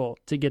difficult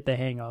to get the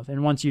hang of.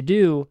 And once you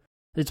do,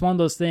 it's one of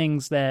those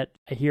things that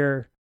I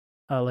hear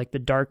like the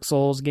Dark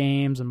Souls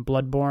games and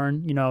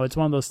Bloodborne, it's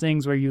one of those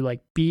things where you like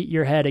beat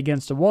your head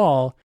against a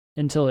wall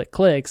until it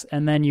clicks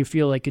and then you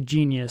feel like a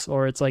genius,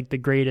 or it's like the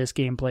greatest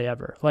gameplay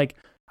ever. Like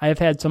I have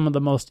had some of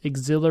the most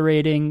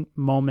exhilarating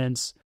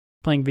moments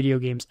playing video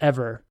games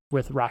ever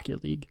with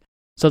Rocket League.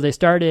 So they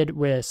started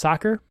with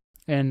soccer,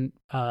 and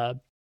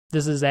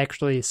this is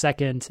actually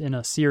second in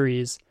a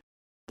series.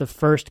 The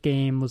first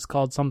game was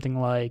called something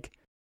like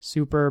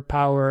Super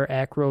Power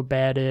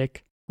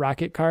Acrobatic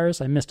Rocket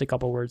Cars. I missed a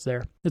couple words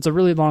there. It's a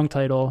really long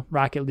title.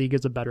 Rocket League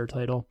is a better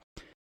title.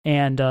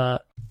 And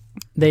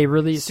they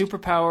released...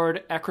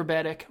 Super-powered,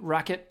 acrobatic,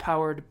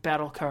 rocket-powered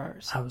battle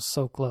cars. I was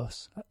so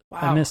close. Wow.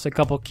 I missed a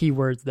couple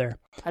keywords there.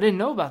 I didn't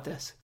know about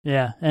this.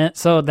 Yeah, and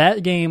so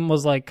that game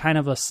was like kind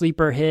of a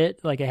sleeper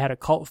hit, like it had a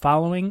cult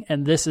following,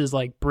 and this is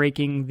like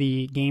breaking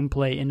the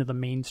gameplay into the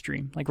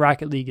mainstream. Like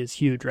Rocket League is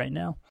huge right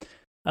now.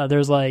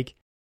 There's like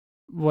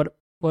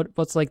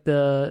what's like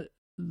the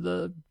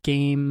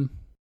game,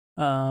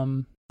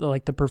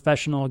 like the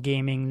professional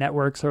gaming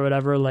networks or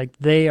whatever, like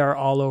they are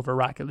all over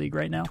Rocket League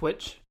right now.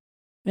 Twitch?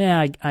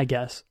 Yeah, I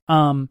guess.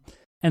 And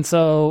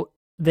so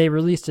they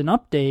released an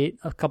update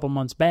a couple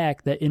months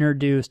back that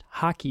introduced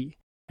hockey.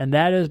 And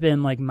that has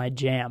been like my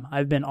jam.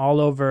 I've been all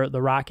over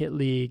the Rocket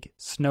League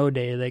Snow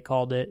Day, they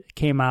called it. It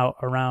came out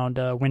around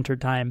winter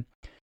time.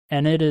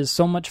 And it is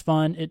so much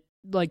fun. It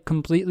like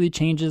completely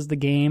changes the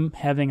game,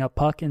 having a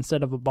puck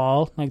instead of a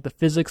ball. Like the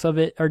physics of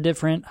it are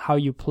different. How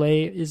you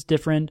play is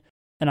different.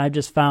 And I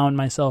just found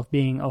myself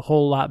being a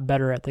whole lot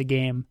better at the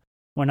game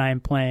when I'm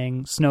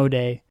playing Snow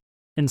Day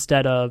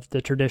instead of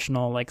the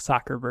traditional like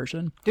soccer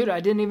version. Dude,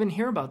 I didn't even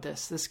hear about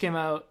this. This came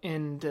out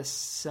in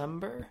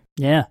December?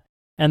 Yeah.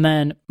 And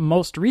then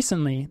most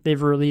recently,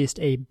 they've released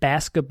a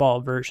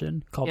basketball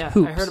version called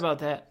Hoops. I heard about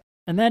that.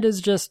 And that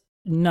is just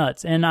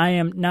nuts. And I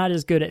am not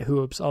as good at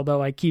Hoops,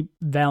 although I keep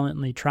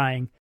valiantly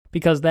trying,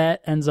 because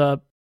that ends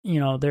up,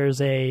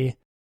 there's a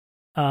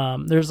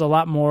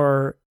lot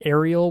more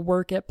aerial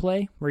work at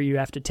play where you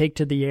have to take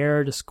to the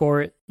air to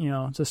score it,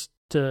 just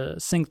to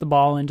sink the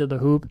ball into the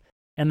hoop.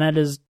 And that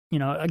is,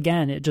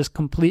 again, it just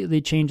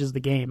completely changes the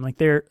game. Like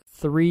they're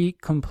three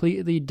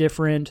completely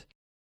different,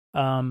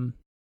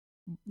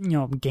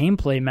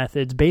 gameplay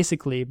methods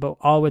basically, but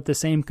all with the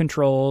same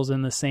controls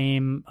and the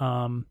same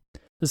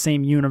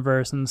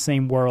universe and the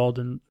same world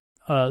and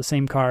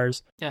same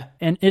cars. Yeah.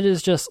 And it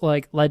has just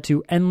like led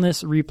to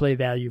endless replay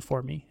value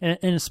for me. And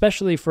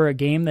especially for a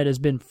game that has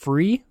been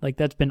free, like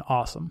that's been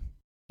awesome.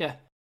 Yeah.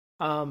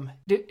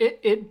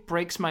 It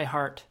breaks my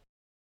heart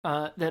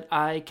that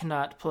I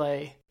cannot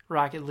play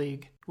Rocket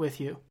League with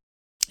you.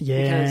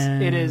 Yeah.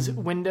 Because it is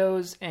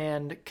Windows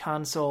and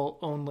console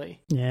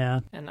only.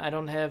 Yeah. And I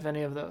don't have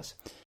any of those.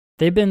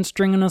 They've been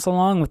stringing us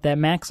along with that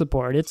Mac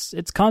support.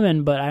 It's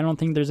coming, but I don't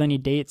think there's any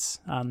dates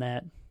on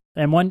that.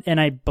 And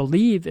I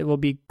believe it will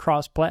be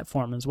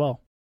cross-platform as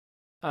well.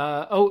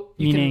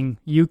 Meaning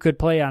you could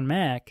play on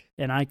Mac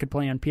and I could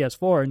play on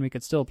PS4 and we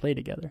could still play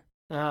together.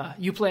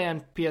 You play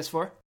on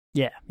PS4?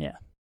 Yeah.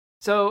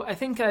 So I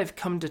think I've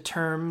come to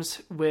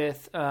terms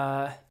with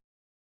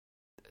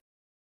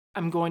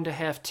I'm going to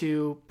have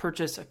to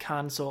purchase a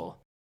console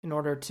in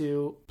order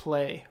to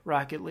play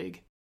Rocket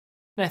League.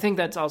 And I think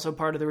that's also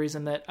part of the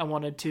reason that I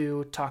wanted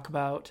to talk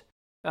about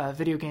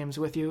video games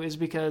with you, is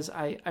because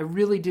I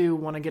really do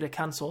want to get a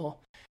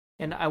console,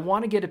 and I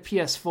want to get a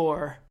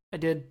PS4. I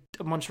did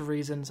a bunch of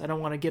reasons. I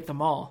don't want to get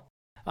them all.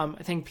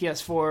 I think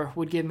PS4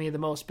 would give me the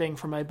most bang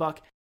for my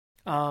buck,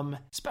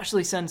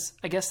 especially since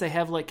I guess they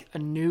have like a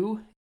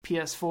new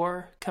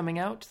PS4 coming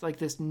out, like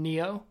this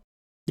Neo.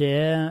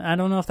 Yeah, I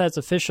don't know if that's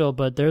official,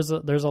 but there's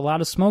a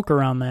lot of smoke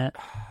around that.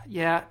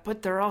 Yeah,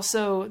 but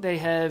they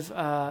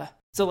have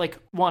so like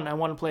one, I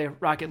want to play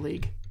Rocket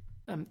League,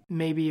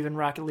 maybe even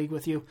Rocket League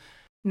with you.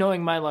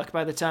 Knowing my luck,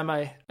 by the time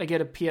I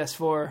get a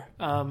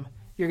PS4,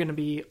 you're going to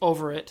be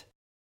over it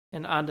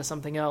and onto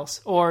something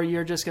else, or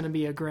you're just going to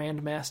be a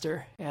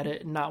grandmaster at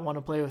it and not want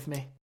to play with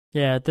me.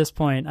 Yeah, at this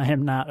point, I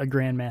am not a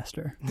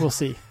grandmaster. We'll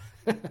see.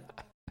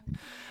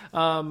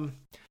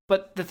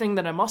 But the thing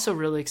that I'm also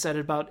really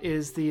excited about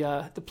is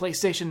the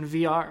PlayStation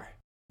VR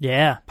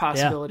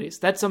possibilities.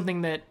 Yeah. That's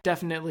something that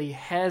definitely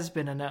has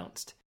been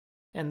announced,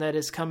 and that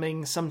is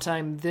coming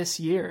sometime this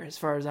year, as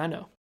far as I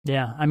know.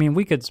 Yeah, I mean,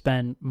 we could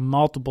spend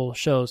multiple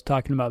shows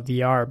talking about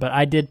VR, but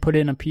I did put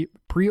in a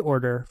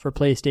pre-order for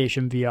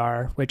PlayStation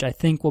VR, which I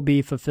think will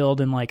be fulfilled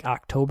in like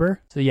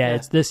October. So yeah,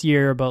 it's this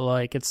year, but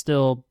like it's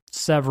still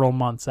several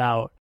months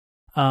out.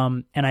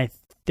 And I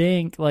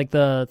think like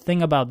the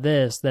thing about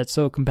this that's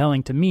so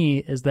compelling to me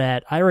is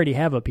that I already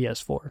have a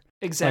PS4.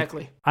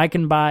 Exactly. Like, I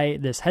can buy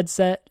this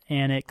headset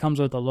and it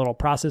comes with a little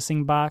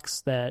processing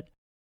box that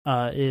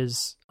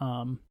is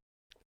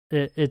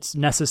it's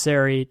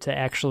necessary to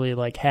actually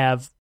like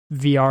have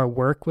VR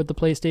work with the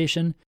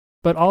PlayStation.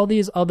 But all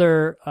these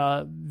other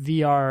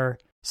VR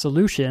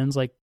solutions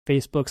like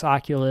Facebook's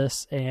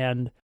Oculus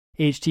and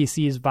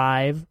HTC's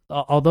Vive,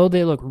 although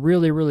they look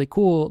really, really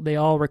cool, they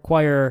all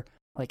require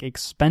like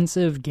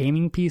expensive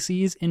gaming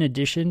PCs in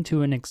addition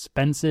to an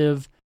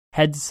expensive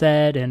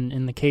headset, and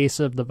in the case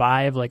of the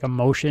Vive, like a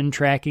motion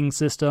tracking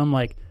system.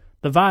 Like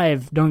the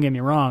Vive, don't get me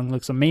wrong,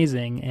 looks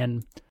amazing,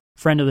 and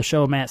friend of the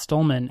show Matt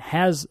Stolman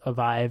has a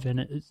Vive and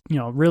it,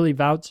 really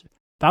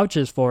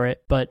vouches for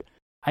it, but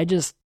I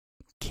just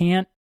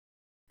can't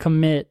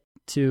commit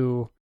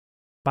to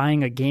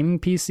buying a gaming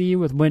PC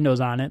with Windows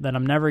on it that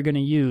I'm never going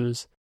to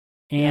use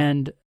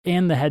and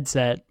the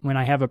headset when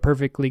I have a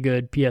perfectly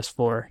good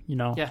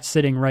PS4,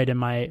 sitting right in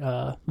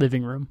my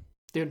living room.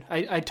 Dude,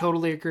 I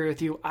totally agree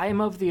with you. I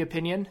am of the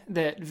opinion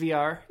that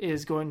VR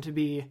is going to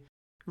be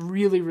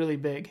really, really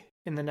big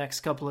in the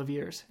next couple of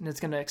years, and it's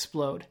going to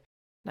explode.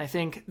 And I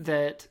think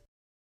that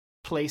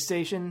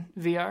PlayStation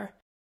VR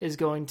is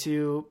going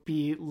to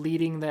be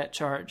leading that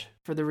charge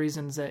for the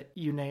reasons that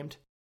you named.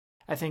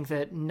 I think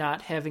that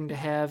not having to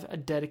have a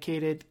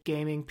dedicated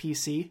gaming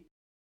PC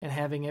and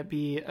having it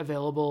be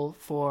available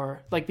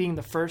for, like, being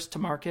the first to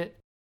market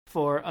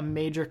for a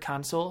major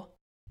console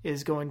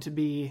is going to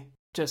be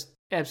just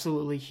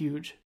absolutely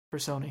huge for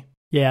Sony.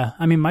 Yeah,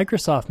 I mean,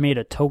 Microsoft made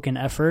a token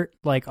effort,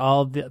 like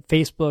all of the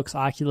Facebook's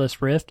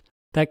Oculus Rift,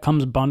 that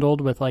comes bundled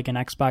with like an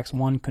Xbox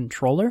One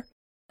controller.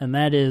 and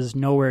that is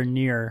nowhere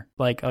near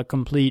like a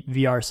complete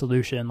VR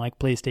solution like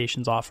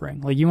PlayStation's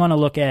offering. Like you want to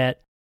look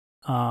at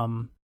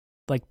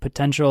like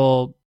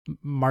potential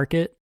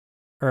market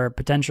or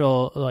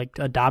potential like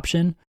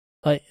adoption,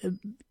 like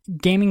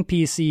gaming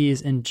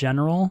PCs in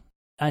general.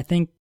 I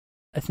think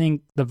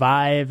the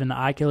Vive and the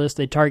Oculus,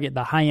 they target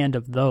the high end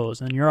of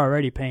those, and you're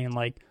already paying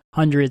like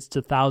hundreds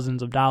to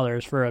thousands of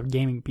dollars for a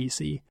gaming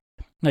PC.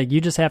 Like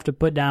you just have to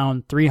put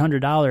down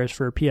 $300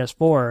 for a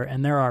PS4,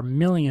 and there are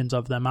millions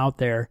of them out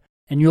there,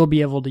 and you'll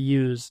be able to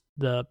use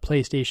the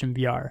PlayStation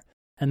VR.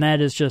 And that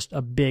is just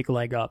a big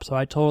leg up. So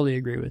I totally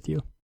agree with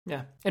you.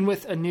 Yeah. And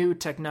with a new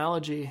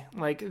technology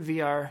like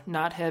VR,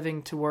 not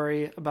having to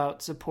worry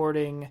about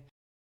supporting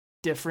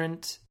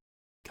different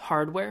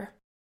hardware,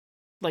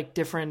 like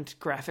different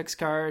graphics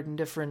card and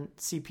different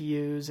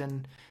CPUs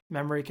and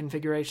memory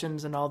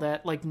configurations and all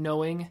that, like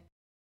knowing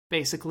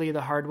basically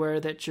the hardware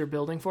that you're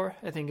building for,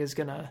 I think is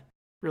going to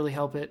really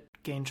help it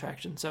gain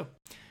traction. So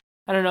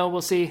I don't know.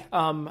 We'll see.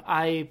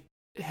 I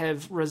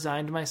have not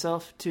resigned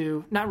myself.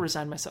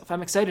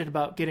 I'm excited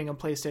about getting a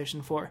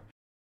PlayStation 4.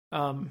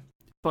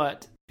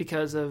 But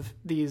because of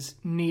these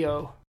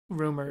Neo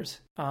rumors,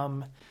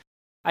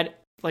 I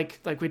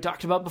like we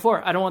talked about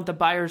before, I don't want the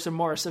buyer's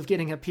remorse of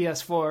getting a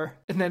PS4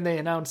 and then they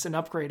announce an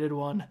upgraded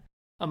one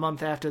a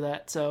month after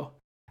that. So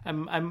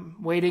I'm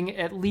waiting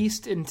at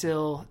least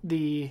until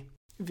the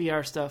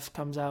VR stuff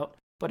comes out.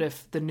 But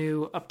if the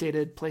new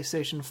updated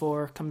PlayStation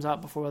 4 comes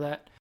out before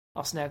that,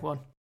 I'll snag one.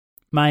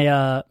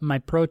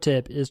 My pro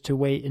tip is to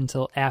wait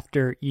until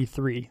after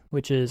E3,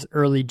 which is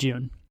early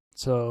June.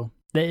 So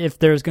if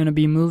there's going to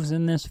be moves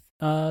in this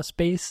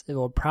space, it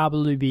will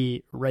probably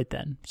be right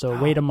then. So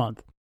wait a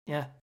month.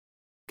 Yeah.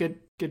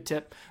 Good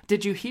tip.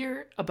 Did you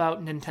hear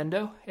about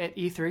Nintendo at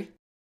E3?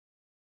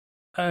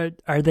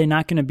 Are they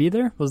not going to be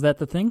there? Was that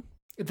the thing?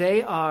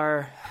 They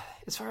are,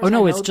 as far as I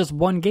know. it's just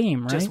one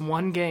game, right? Just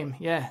one game.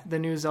 Yeah, the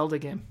new Zelda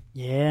game.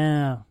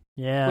 Yeah.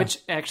 Which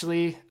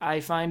actually I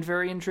find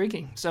very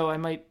intriguing. So I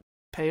might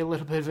pay a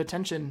little bit of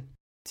attention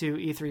to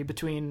E3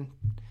 between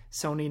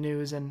Sony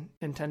news and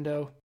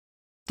Nintendo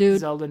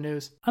Zelda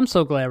news. I'm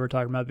so glad we're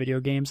talking about video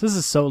games. This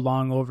is so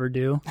long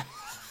overdue.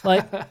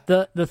 Like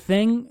the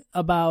thing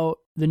about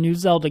the new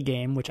Zelda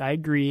game, which I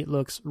agree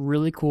looks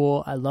really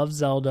cool. I love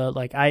Zelda.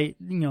 Like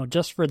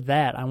just for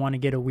that, I want to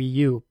get a Wii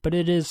U. But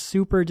it is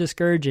super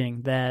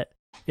discouraging that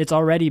it's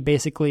already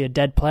basically a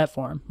dead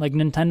platform. Like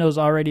Nintendo's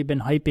already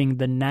been hyping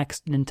the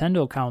next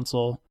Nintendo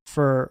console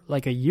for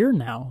like a year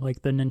now,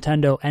 like the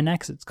Nintendo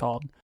NX it's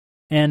called.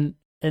 And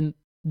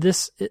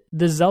this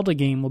Zelda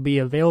game will be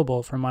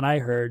available, from what I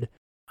heard,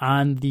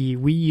 on the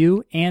Wii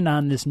U and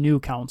on this new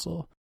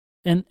console.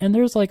 And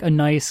there's like a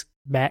nice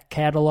back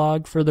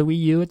catalog for the Wii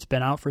U. It's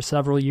been out for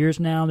several years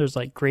now. There's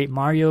like great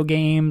Mario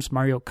games,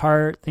 Mario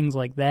Kart, things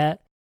like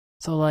that.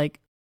 So like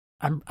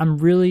I'm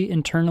really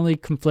internally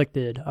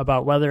conflicted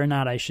about whether or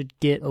not I should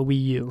get a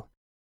Wii U.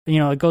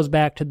 It goes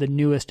back to the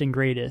newest and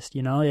greatest.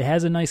 It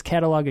has a nice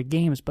catalog of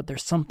games, but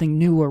there's something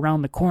new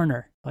around the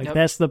corner. Like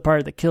That's the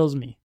part that kills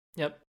me.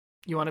 Yep.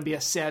 You want to be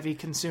a savvy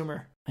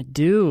consumer. I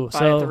do.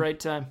 Buy at the right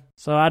time.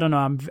 So I don't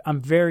know.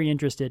 I'm very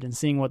interested in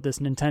seeing what this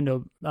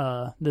Nintendo,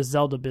 this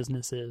Zelda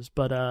business is,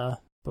 but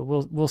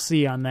we'll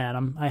see on that.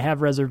 I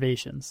have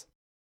reservations.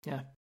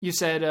 Yeah. You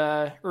said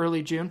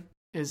early June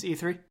is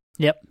E3.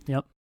 Yep.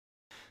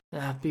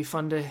 Be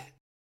fun to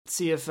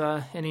see if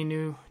any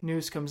new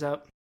news comes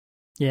out.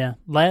 Yeah.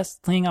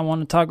 Last thing I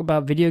want to talk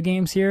about video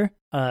games here.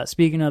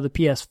 Speaking of the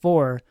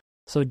PS4,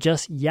 so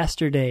just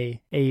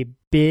yesterday, a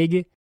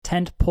big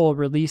tentpole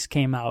release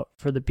came out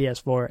for the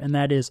PS4, and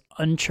that is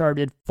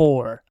Uncharted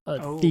 4: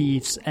 A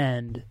Thief's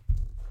End.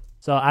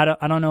 So I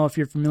don't know if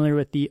you're familiar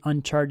with the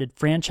Uncharted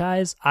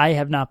franchise. I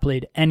have not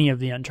played any of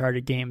the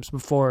Uncharted games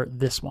before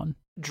this one.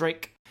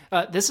 Drake.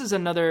 This is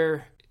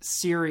another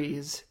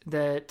series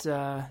that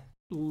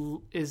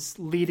is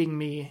leading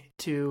me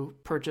to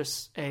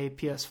purchase a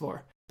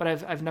PS4, but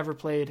I've never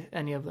played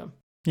any of them.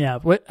 Yeah,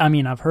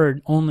 I've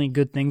heard only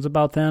good things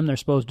about them. They're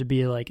supposed to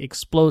be like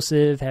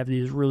explosive, have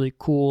these really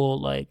cool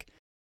like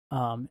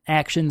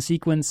action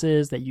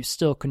sequences that you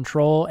still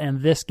control,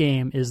 and this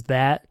game is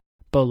that,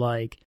 but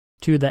like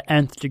to the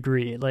nth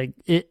degree. Like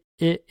it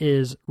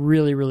is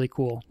really, really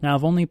cool. Now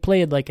I've only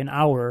played like an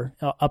hour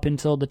up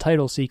until the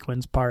title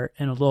sequence part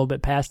and a little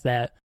bit past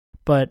that,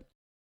 but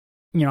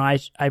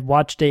I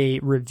watched a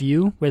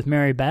review with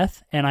Mary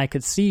Beth, and I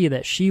could see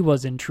that she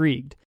was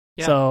intrigued.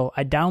 Yeah. So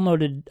I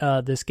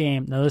downloaded this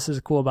game. Now this is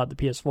cool about the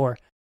PS4.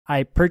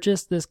 I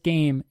purchased this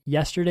game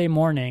yesterday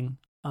morning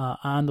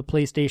on the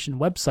PlayStation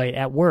website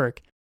at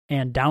work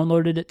and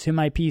downloaded it to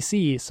my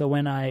PC. So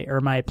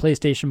my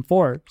PlayStation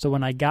 4. So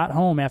when I got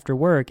home after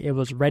work, it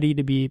was ready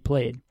to be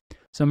played.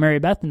 So Mary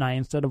Beth and I,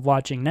 instead of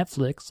watching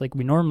Netflix like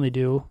we normally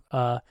do,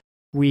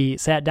 we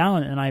sat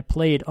down and I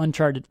played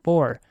Uncharted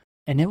 4,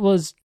 and it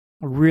was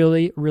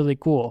really, really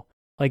cool.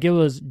 Like, it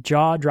was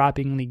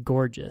jaw-droppingly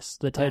gorgeous,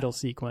 the title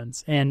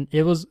sequence, and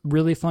it was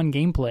really fun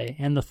gameplay.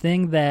 And the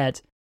thing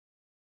that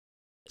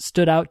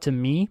stood out to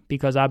me,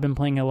 because I've been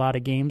playing a lot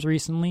of games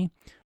recently,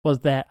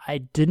 was that I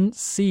didn't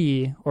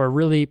see or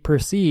really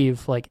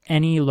perceive like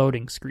any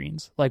loading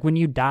screens. Like when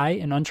you die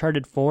in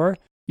Uncharted 4,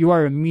 you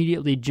are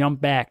immediately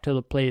jumped back to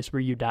the place where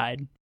you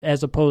died,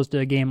 as opposed to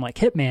a game like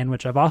Hitman,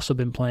 which I've also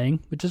been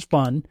playing, which is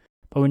fun.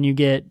 But when you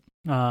get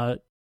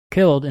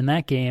killed in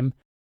that game,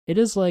 it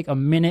is like a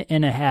minute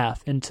and a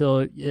half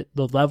until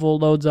the level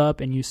loads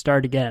up and you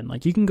start again.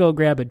 Like you can go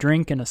grab a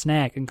drink and a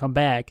snack and come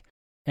back,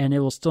 and it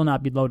will still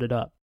not be loaded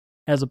up.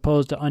 As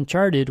opposed to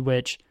Uncharted,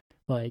 which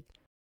like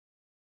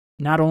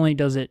not only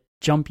does it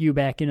jump you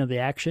back into the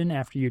action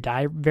after you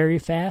die very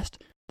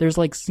fast, there's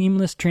like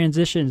seamless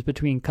transitions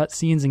between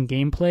cutscenes and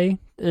gameplay.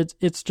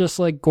 It's just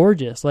like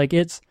gorgeous. Like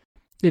it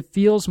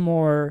feels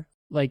more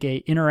like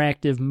a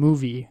interactive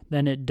movie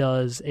than it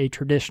does a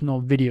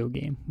traditional video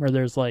game where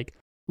there's like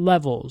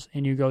levels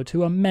and you go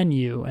to a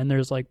menu and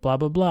there's like blah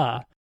blah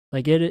blah.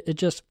 Like it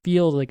just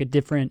feels like a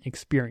different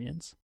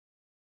experience.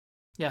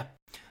 Yeah.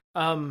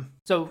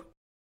 So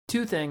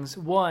two things.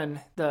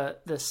 One, the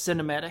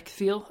cinematic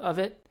feel of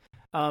it.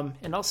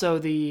 And also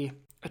the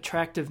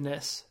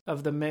attractiveness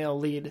of the male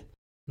lead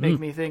make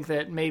me think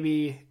that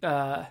maybe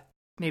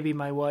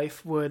my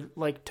wife would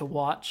like to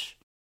watch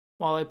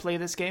while I play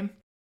this game,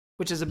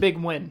 which is a big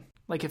win.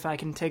 Like if I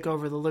can take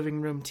over the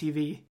living room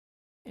TV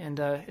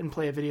and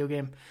play a video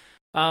game.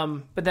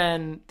 But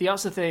then the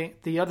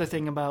other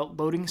thing about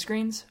loading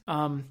screens,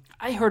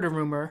 I heard a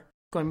rumor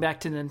going back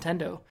to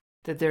Nintendo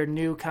that their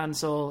new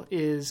console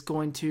is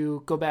going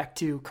to go back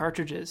to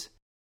cartridges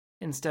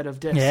instead of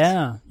discs.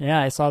 Yeah,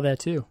 I saw that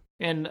too.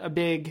 And a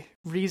big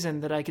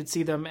reason that I could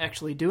see them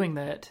actually doing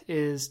that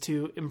is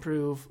to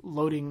improve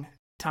loading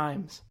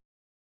times.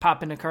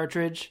 Pop in a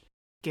cartridge,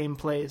 game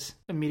plays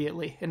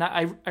immediately. And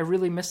I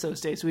really miss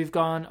those days. We've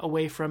gone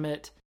away from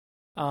it.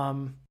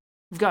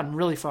 We've gotten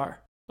really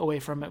far away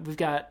from it. We've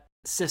got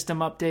system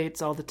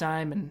updates all the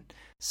time and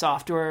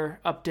software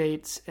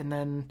updates. And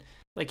then,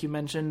 like you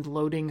mentioned,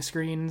 loading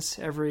screens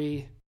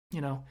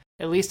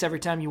at least every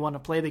time you want to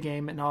play the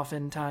game, and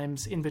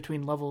oftentimes in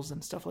between levels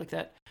and stuff like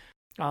that.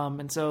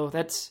 And so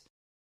that's,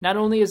 not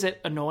only is it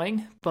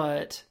annoying,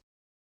 but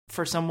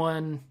for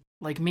someone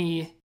like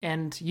me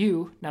and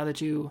you, now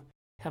that you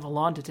have a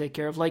lawn to take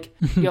care of, like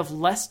you have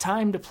less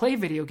time to play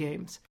video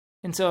games.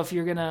 And so if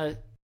you're going to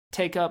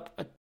take up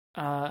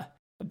a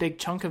big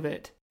chunk of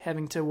it,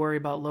 having to worry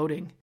about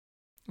loading,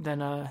 then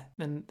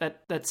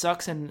that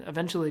sucks and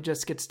eventually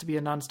just gets to be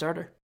a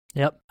non-starter.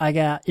 Yep. I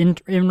got, in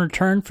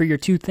return for your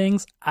two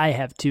things, I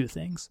have two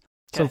things.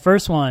 Okay. So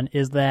first one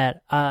is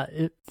that,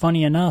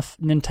 funny enough,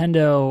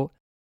 Nintendo,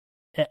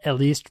 at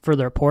least for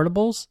their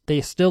portables,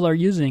 they still are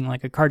using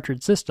like a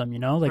cartridge system,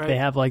 like right. They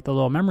have like the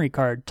little memory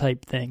card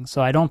type thing.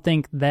 So I don't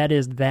think that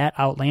is that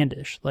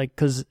outlandish, like,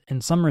 because in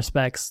some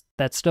respects,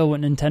 that's still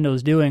what Nintendo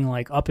is doing,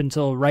 like up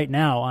until right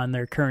now on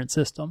their current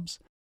systems.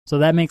 So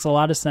that makes a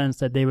lot of sense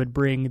that they would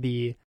bring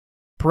the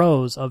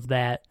pros of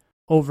that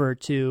over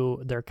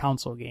to their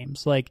console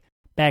games. Like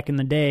back in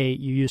the day,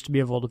 you used to be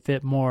able to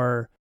fit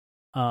more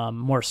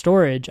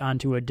storage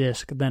onto a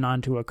disc than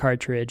onto a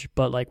cartridge,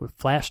 but like with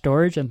flash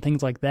storage and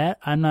things like that,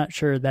 I'm not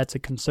sure that's a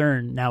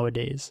concern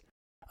nowadays.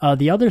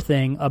 The other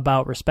thing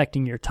about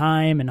respecting your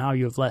time and how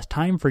you have less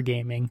time for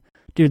gaming,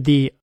 dude,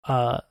 the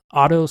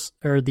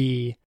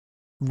the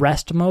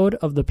rest mode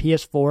of the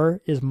PS4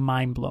 is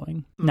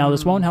mind-blowing. Now,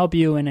 this won't help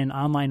you in an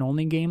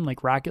online-only game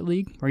like Rocket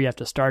League, where you have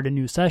to start a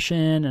new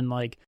session and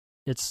like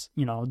it's,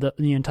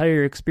 the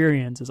entire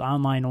experience is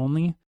online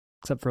only,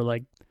 except for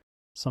like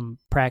some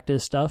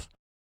practice stuff.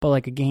 But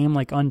like a game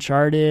like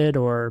Uncharted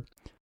or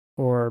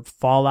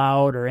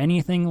Fallout or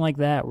anything like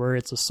that, where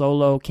it's a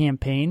solo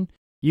campaign,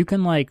 you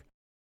can like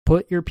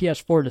put your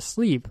PS4 to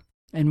sleep,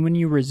 and when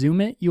you resume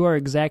it, you are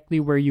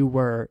exactly where you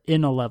were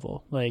in a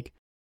level. Like,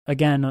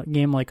 again, a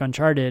game like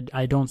Uncharted,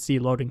 I don't see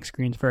loading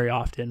screens very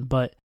often,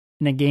 but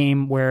in a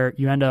game where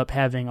you end up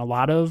having a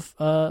lot of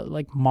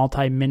like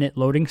multi-minute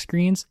loading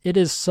screens, it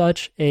is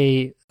such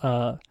a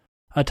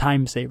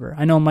time saver.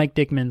 I know Mike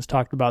Dickman's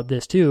talked about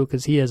this too,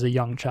 because he has a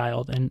young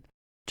child, and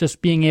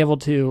just being able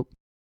to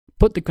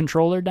put the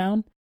controller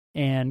down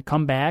and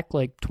come back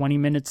like 20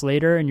 minutes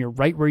later and you're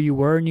right where you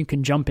were and you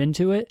can jump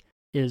into it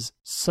is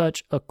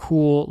such a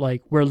cool,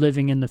 like, we're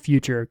living in the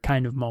future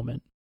kind of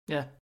moment.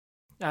 Yeah.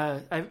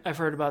 I've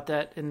heard about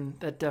that, and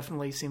that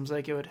definitely seems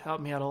like it would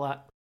help me out a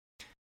lot.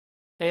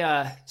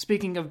 Hey,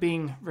 speaking of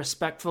being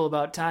respectful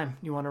about time,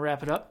 you want to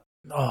wrap it up?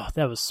 Oh,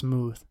 that was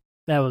smooth.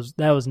 That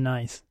was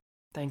nice.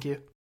 Thank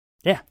you.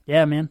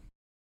 Yeah, man.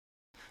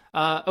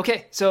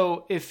 Okay,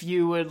 so if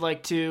you would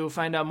like to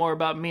find out more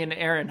about me and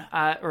Aaron,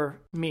 or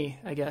me,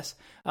 I guess,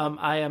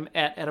 I am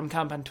at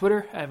AdamComp on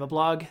Twitter. I have a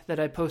blog that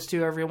I post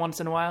to every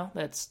once in a while.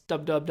 That's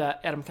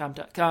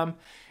www.adamcomp.com.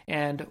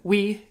 And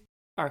we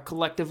are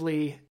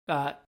collectively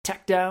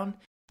TechDown.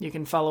 You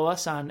can follow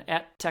us on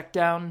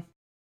 @TechDownFM.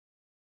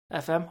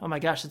 Oh my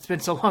gosh, it's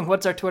been so long.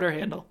 What's our Twitter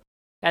handle?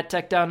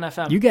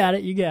 @TechDownFM. You got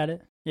it.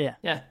 Yeah.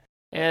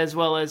 As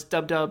well as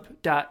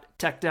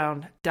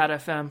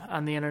www.techdown.fm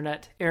on the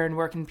internet. Aaron,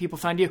 where can people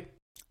find you?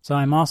 So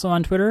I'm also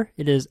on Twitter.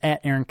 It is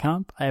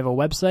 @AaronComp. I have a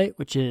website,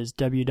 which is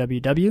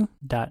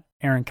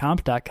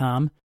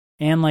www.aaroncomp.com.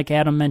 And like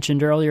Adam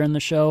mentioned earlier in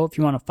the show, if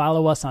you want to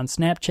follow us on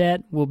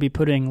Snapchat, we'll be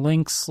putting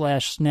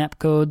links/snap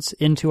codes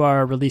into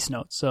our release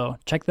notes. So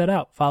check that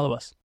out. Follow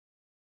us.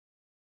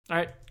 All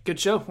right. Good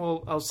show.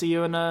 Well, I'll see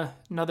you in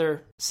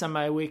another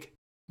semi-week.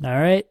 All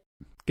right.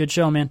 Good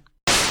show, man.